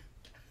beat him.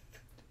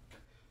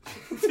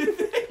 Did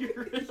they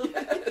really?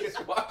 Yes,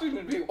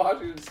 Washington beat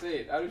Washington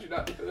State. How did you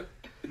not do it?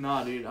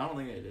 Nah, dude, I don't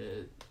think they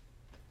did.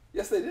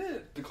 Yes, they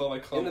did. To call my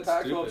In comment the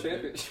Pac-12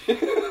 stupid,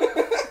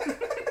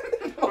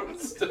 championship. I'm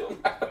still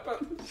mad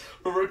about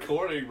We're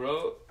recording,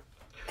 bro.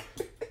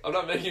 I'm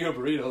not making a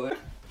burrito. Like.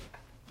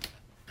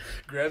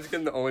 Graham's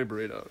getting the only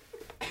burrito.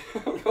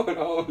 I'm going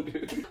home,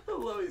 dude. I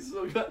love he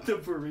still got the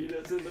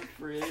burritos in the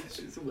fridge,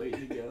 just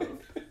waiting to go.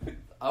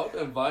 I would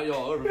invite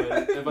y'all over if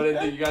I didn't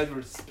think you guys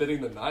were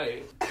spending the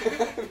night.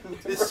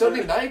 It's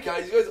Sunday night,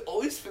 guys. You guys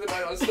always spend the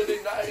night on Sunday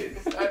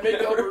nights. I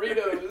make y'all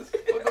burritos.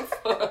 What the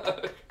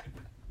fuck?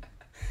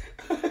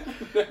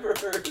 I've never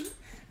heard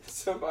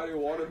somebody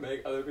want to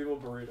make other people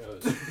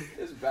burritos.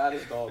 As bad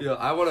as Dalton. Yo,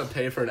 I want to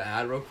pay for an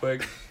ad real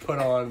quick. Put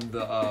on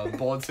the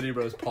Bold City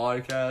Bros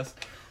podcast.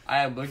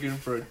 I am looking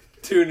for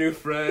 2 new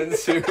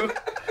friends who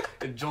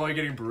enjoy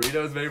getting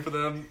burritos made for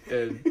them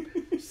and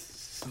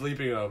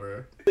sleeping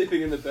over.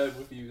 Sleeping in the bed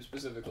with you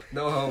specifically.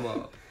 No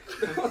homo.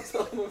 I'll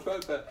tell him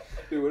about that.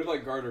 Dude, what if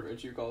like Gardner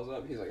Minshew calls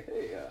up? He's like,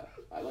 hey,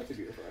 I'd like to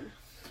be your friend.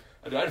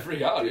 I'd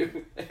freak out,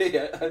 dude.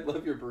 Hey, I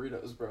love your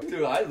burritos, bro.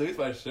 Dude, I'd lose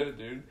my shit,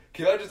 dude.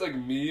 Can I just like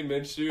me,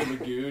 Minshew, and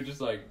Magoo just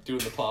like doing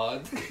the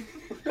pod?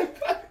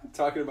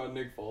 Talking about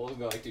Nick Foles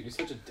and they're like, dude, you're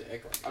such a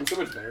dick. Like, I'm so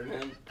much better than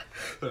him.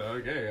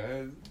 Okay,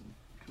 guys.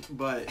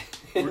 But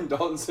And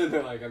Dalton's sitting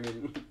there like, I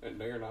mean,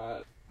 no, you're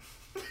not.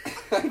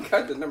 I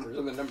got the numbers.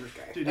 I'm the numbers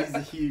guy. dude, he's a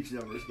huge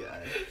numbers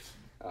guy.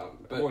 I'm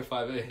But only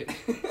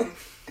 5'8".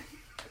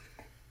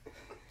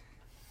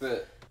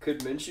 But could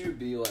Minshew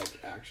be like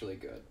actually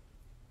good?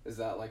 Is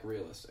that like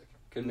realistic?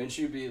 Could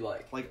Minshew be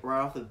like? Like right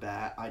off the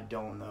bat, I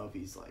don't know if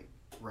he's like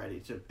ready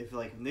to. If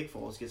like Nick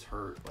Foles gets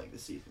hurt, like the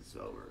season's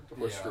over.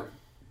 We're Yeah. screwed.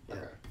 Yeah.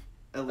 Okay.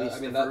 At least I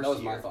mean, the that first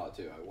was year, my thought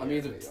too. I mean,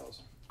 anybody it's-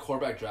 else.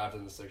 Quarterback drafted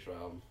in the 6th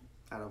round.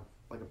 out of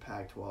like a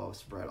Pac-12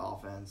 spread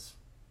offense,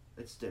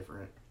 it's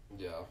different.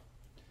 Yeah.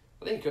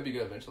 I think he could be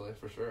good eventually,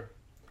 for sure.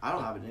 I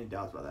don't have any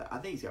doubts about that. I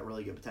think he's got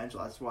really good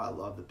potential. That's why I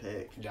love the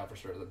pick. Yeah, for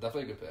sure.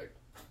 Definitely a good pick.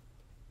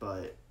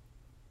 But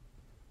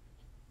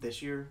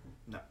this year,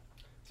 no.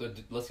 So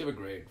let's give a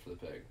grade for the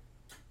pick.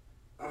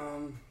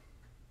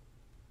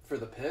 For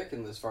the pick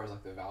and as far as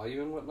like the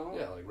value and whatnot.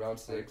 Yeah, like round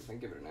I 6.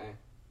 think give it an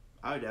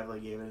A. I would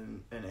definitely give it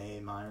an A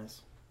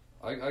minus.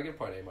 I give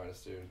probably an A-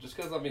 too. Just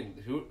because, I mean,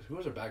 who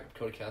was our backup?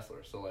 Cody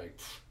Kessler. So, like,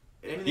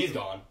 Anything- he's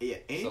gone. Yeah,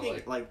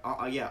 anything like-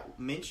 yeah,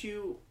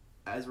 Minshew,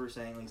 as we're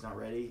saying, he's not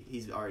ready.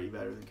 He's already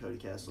better than Cody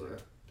Kessler,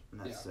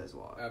 and that Yeah. says a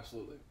lot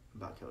Absolutely.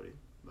 about Cody.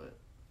 But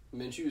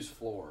Minshew's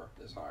floor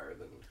is higher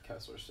than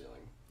Kessler's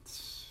ceiling.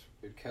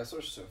 Dude,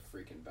 Kessler's so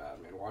freaking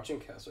bad, man. Watching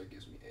Kessler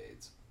gives me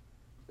AIDS.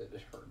 It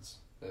hurts.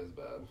 That is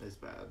bad. it's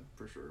bad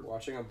for sure.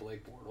 Watching a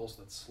Blake Bortles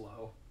that's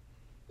slow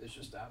is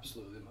just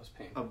absolutely the most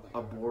painful thing. A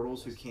I've ever Bortles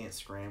who witnessed. can't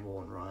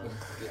scramble and run,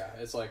 Yeah,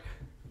 it's like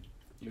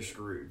you're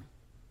screwed.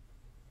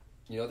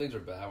 You know things are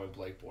bad when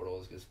Blake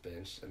Bortles gets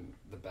benched and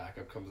the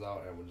backup comes out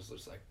and everyone just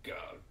looks like,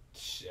 God,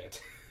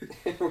 shit.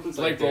 everyone's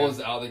Blake "Damn." Bortles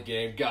is out of the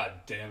game. God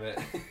damn it.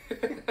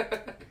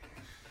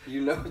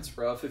 You know it's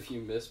rough if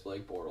you miss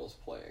Blake Bortles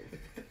playing.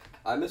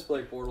 I miss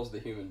Blake Bortles the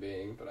human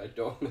being, but I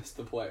don't miss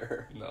the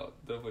player. No,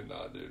 definitely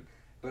not, dude.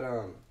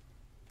 But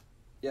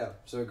yeah.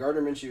 So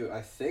Gardner Minshew,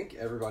 I think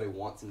everybody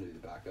wants him to be the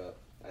backup.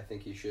 I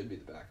think he should be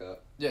the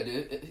backup. Yeah,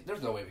 dude,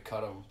 there's no way we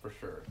cut him for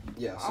sure.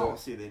 Yeah. I So don't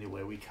see any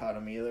way we cut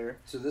him either.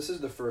 so this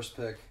is the first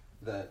pick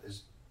that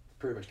is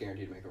pretty much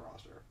guaranteed to make the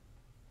roster.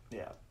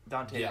 Yeah,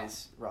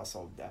 Dontavius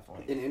Russell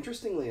definitely. And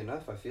interestingly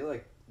enough, I feel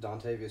like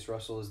Dontavius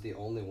Russell is the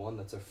only one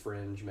that's a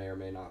fringe, may or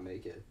may not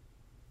make it.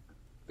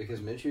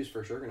 Because Minshew's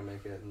for sure going to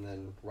make it, and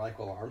then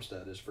Reichel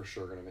Armstead is for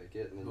sure going to make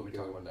it, and then We'll you be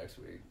talking go, about next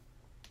week.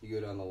 you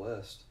go down the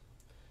list.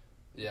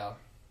 Yeah.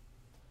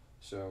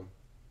 So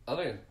I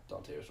think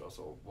Dontavius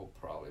Russell will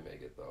probably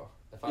make it, though.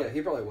 yeah,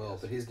 he probably will,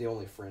 but he's the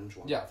only fringe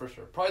one. Yeah, for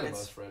sure. Probably the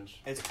It's- most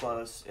fringe. It's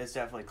close. It's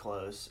definitely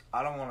close.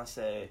 I don't want to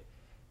say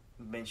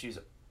Minshew's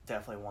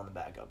definitely won the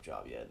backup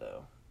job yet,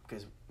 though,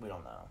 because we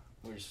don't know.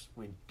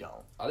 We don't.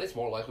 I think it's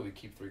more likely we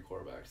keep 3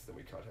 quarterbacks than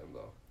we cut him,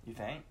 though. You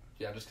think?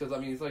 Yeah, just because, I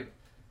mean, he's like...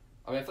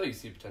 I mean, I feel like you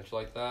see potential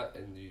like that,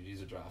 and you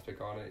use a draft pick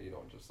on it, you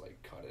don't just, like,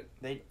 cut it.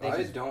 They I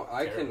just,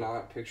 I terrible.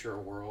 cannot picture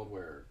a world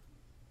where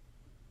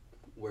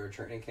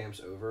training camp's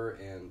over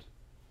and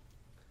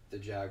the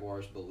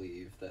Jaguars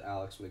believe that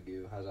Alex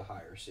Magoo has a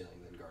higher ceiling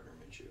than Gardner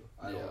Minshew.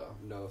 I Yeah.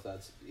 don't know if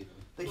that's even.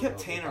 they kept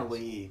remotely Tanner possible.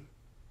 Lee,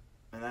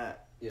 and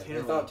that Yeah,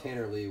 Tanner they thought Lee-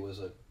 Tanner Lee was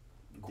a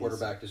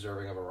quarterback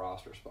deserving of a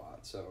roster spot.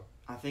 So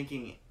I'm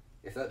thinking,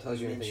 if that tells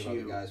you anything about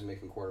the Minshew- guys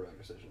making quarterback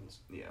decisions,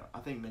 yeah, I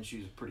think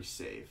Minshew's pretty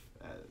safe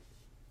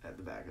at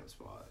the backup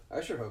spot.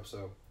 I sure hope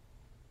so.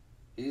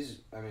 He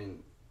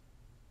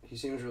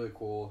seems really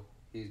cool.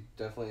 He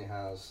definitely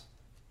has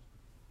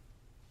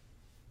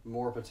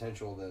more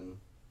potential than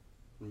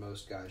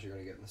most guys you're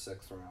going to get in the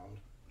 6th round.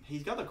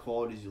 He's got the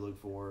qualities you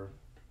look for.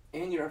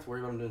 And you don't have to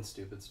worry about him doing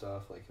stupid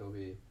stuff. Like,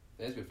 He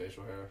has good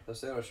facial hair. he'll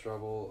stay out of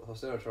trouble.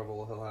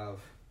 He'll have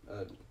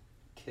a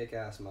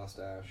kick-ass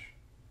mustache.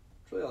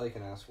 That's really all you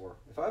can ask for.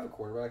 If I have a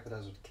quarterback that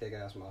has a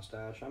kick-ass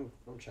mustache, I'm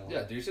chilling.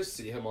 Yeah, dude, just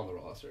see him on the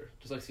roster.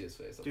 Just, like, see his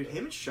face up Dude, there.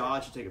 him and Shaw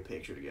should take a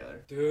picture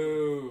together.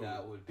 Dude.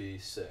 That would be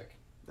sick.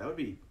 That'd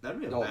be a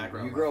Dalton,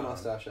 background. you grow a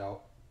mustache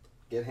out,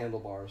 get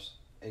handlebars,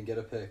 and get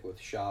a pick with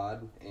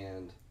Shad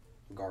and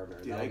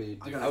Gardner. Dude, That'll I be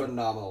got a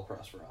phenomenal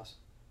press for us.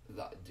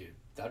 Dude,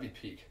 that'd be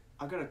peak.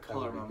 I gotta would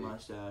color be my big.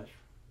 mustache.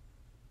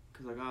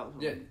 Cause I got.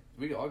 Yeah,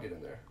 we can all get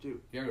in there. Dude.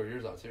 You gotta grow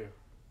yours out too.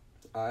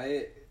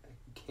 I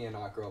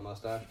cannot grow a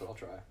mustache, but I'll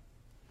try.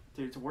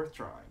 Dude, it's worth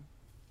trying.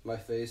 My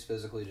face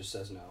physically just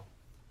says no.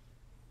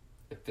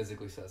 It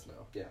physically says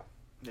no.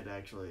 It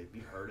actually,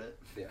 you heard it.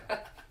 Yeah.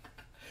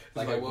 It's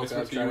Like I woke whisper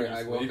up, to you when you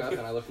I woke sleep. up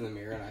and I looked in the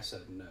mirror and I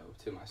said no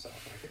to myself.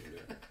 And I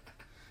couldn't do it.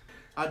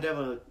 I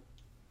definitely.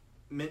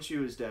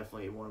 Minshew is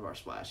definitely one of our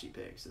splashy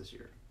picks this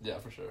year. Yeah,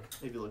 for sure.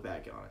 If you look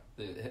back on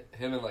it. Dude,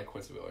 him and like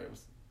Quincy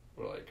Williams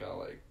were like kind of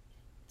like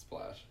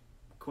splash.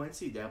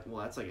 Quincy, definitely.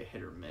 Well, that's like a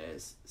hit or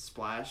miss.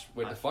 Splash.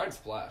 Wait, define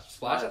splash.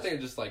 Splash, I think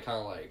is just like kind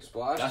of like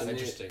Splash That's to me-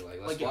 interesting.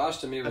 Like, like Splash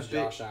to me was a big-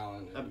 Josh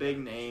Allen. A big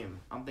name.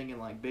 I'm thinking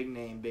like big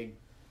name, big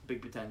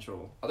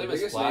potential. I think the the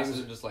biggest splash names-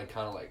 is just like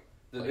kind of like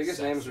The like biggest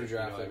sexy, names we you know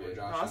what drafted I were mean?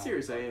 Josh No, I Allen. see what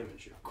you're saying. and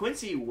Minshew.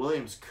 Quincy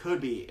Williams could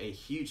be a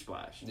huge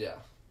splash, Yeah.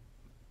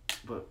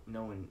 but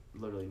no one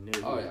literally knew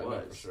who Oh it yeah, no,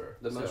 was. for sure.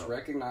 The most So-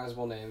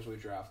 recognizable names we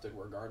drafted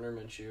were Gardner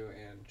Minshew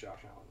and Josh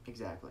Allen.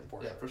 Exactly.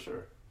 For Yeah, sure. for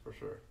sure, for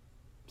sure.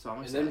 So I'm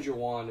And excited. then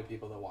Juwan to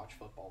people that watch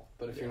football.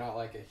 But if you're not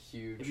like a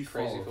huge, If you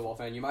crazy follow- football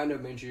fan, you might know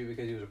Minshew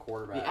because he was a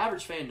quarterback. The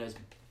average fan knows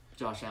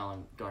Josh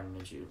Allen, Gardner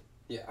Minshew.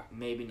 Yeah.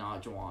 Maybe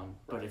not Juwan,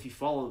 but Right. if you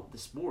follow the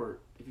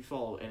sport, if you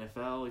follow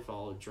NFL, you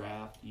follow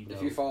draft, you know.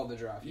 If you followed the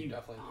draft, you you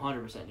definitely knew.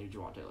 100% knew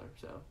Juwan Taylor.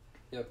 So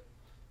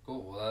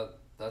Cool. Well,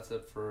 that's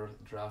it for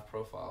draft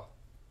profile.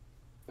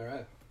 All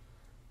right.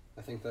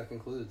 I think that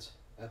concludes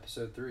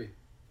episode 3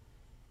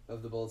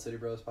 of the Bold City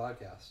Bros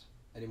podcast.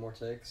 Any more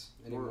takes?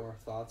 Any We're- more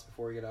thoughts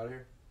before we get out of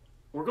here?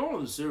 we're going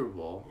to the Super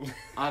Bowl.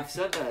 I've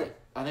said that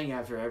I think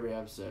after every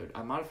episode.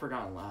 I might have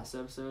forgotten last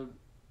episode,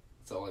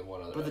 It's only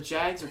one other. but the episode.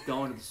 Jags are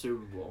going to the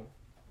Super Bowl.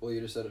 Well, you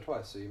just said it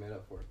twice, so you made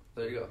up for it.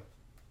 There you go.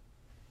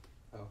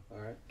 Oh, all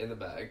right. In the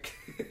bag.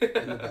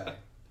 In the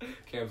bag.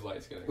 Cam's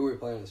light skinning. Who are we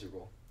playing in the Super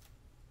Bowl?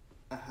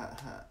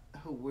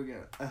 We're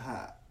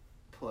gonna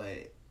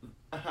play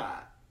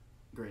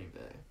Green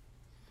Bay.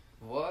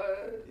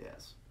 What?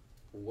 Yes.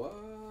 What?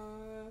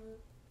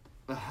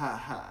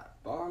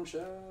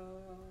 Bombshell.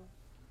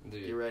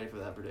 Dude. Get ready for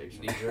that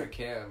prediction. Knee jerk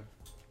Cam.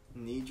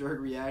 Knee-jerk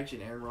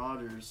reaction. Aaron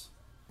Rodgers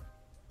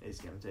is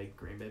gonna take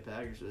Green Bay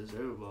Packers to the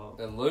Super Bowl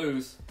And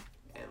lose.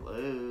 and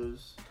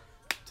lose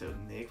to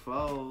Nick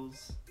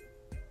Foles.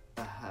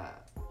 All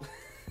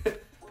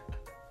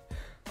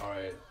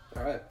right.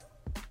 All right.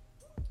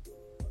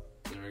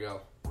 There we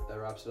go. That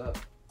wraps it up.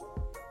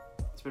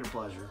 It's been a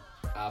pleasure.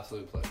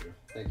 Absolute pleasure.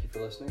 Thank you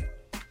for listening.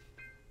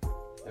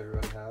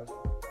 Everybody have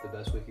the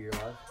best week of your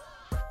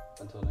life.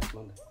 Until next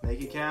Monday.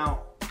 Make it count.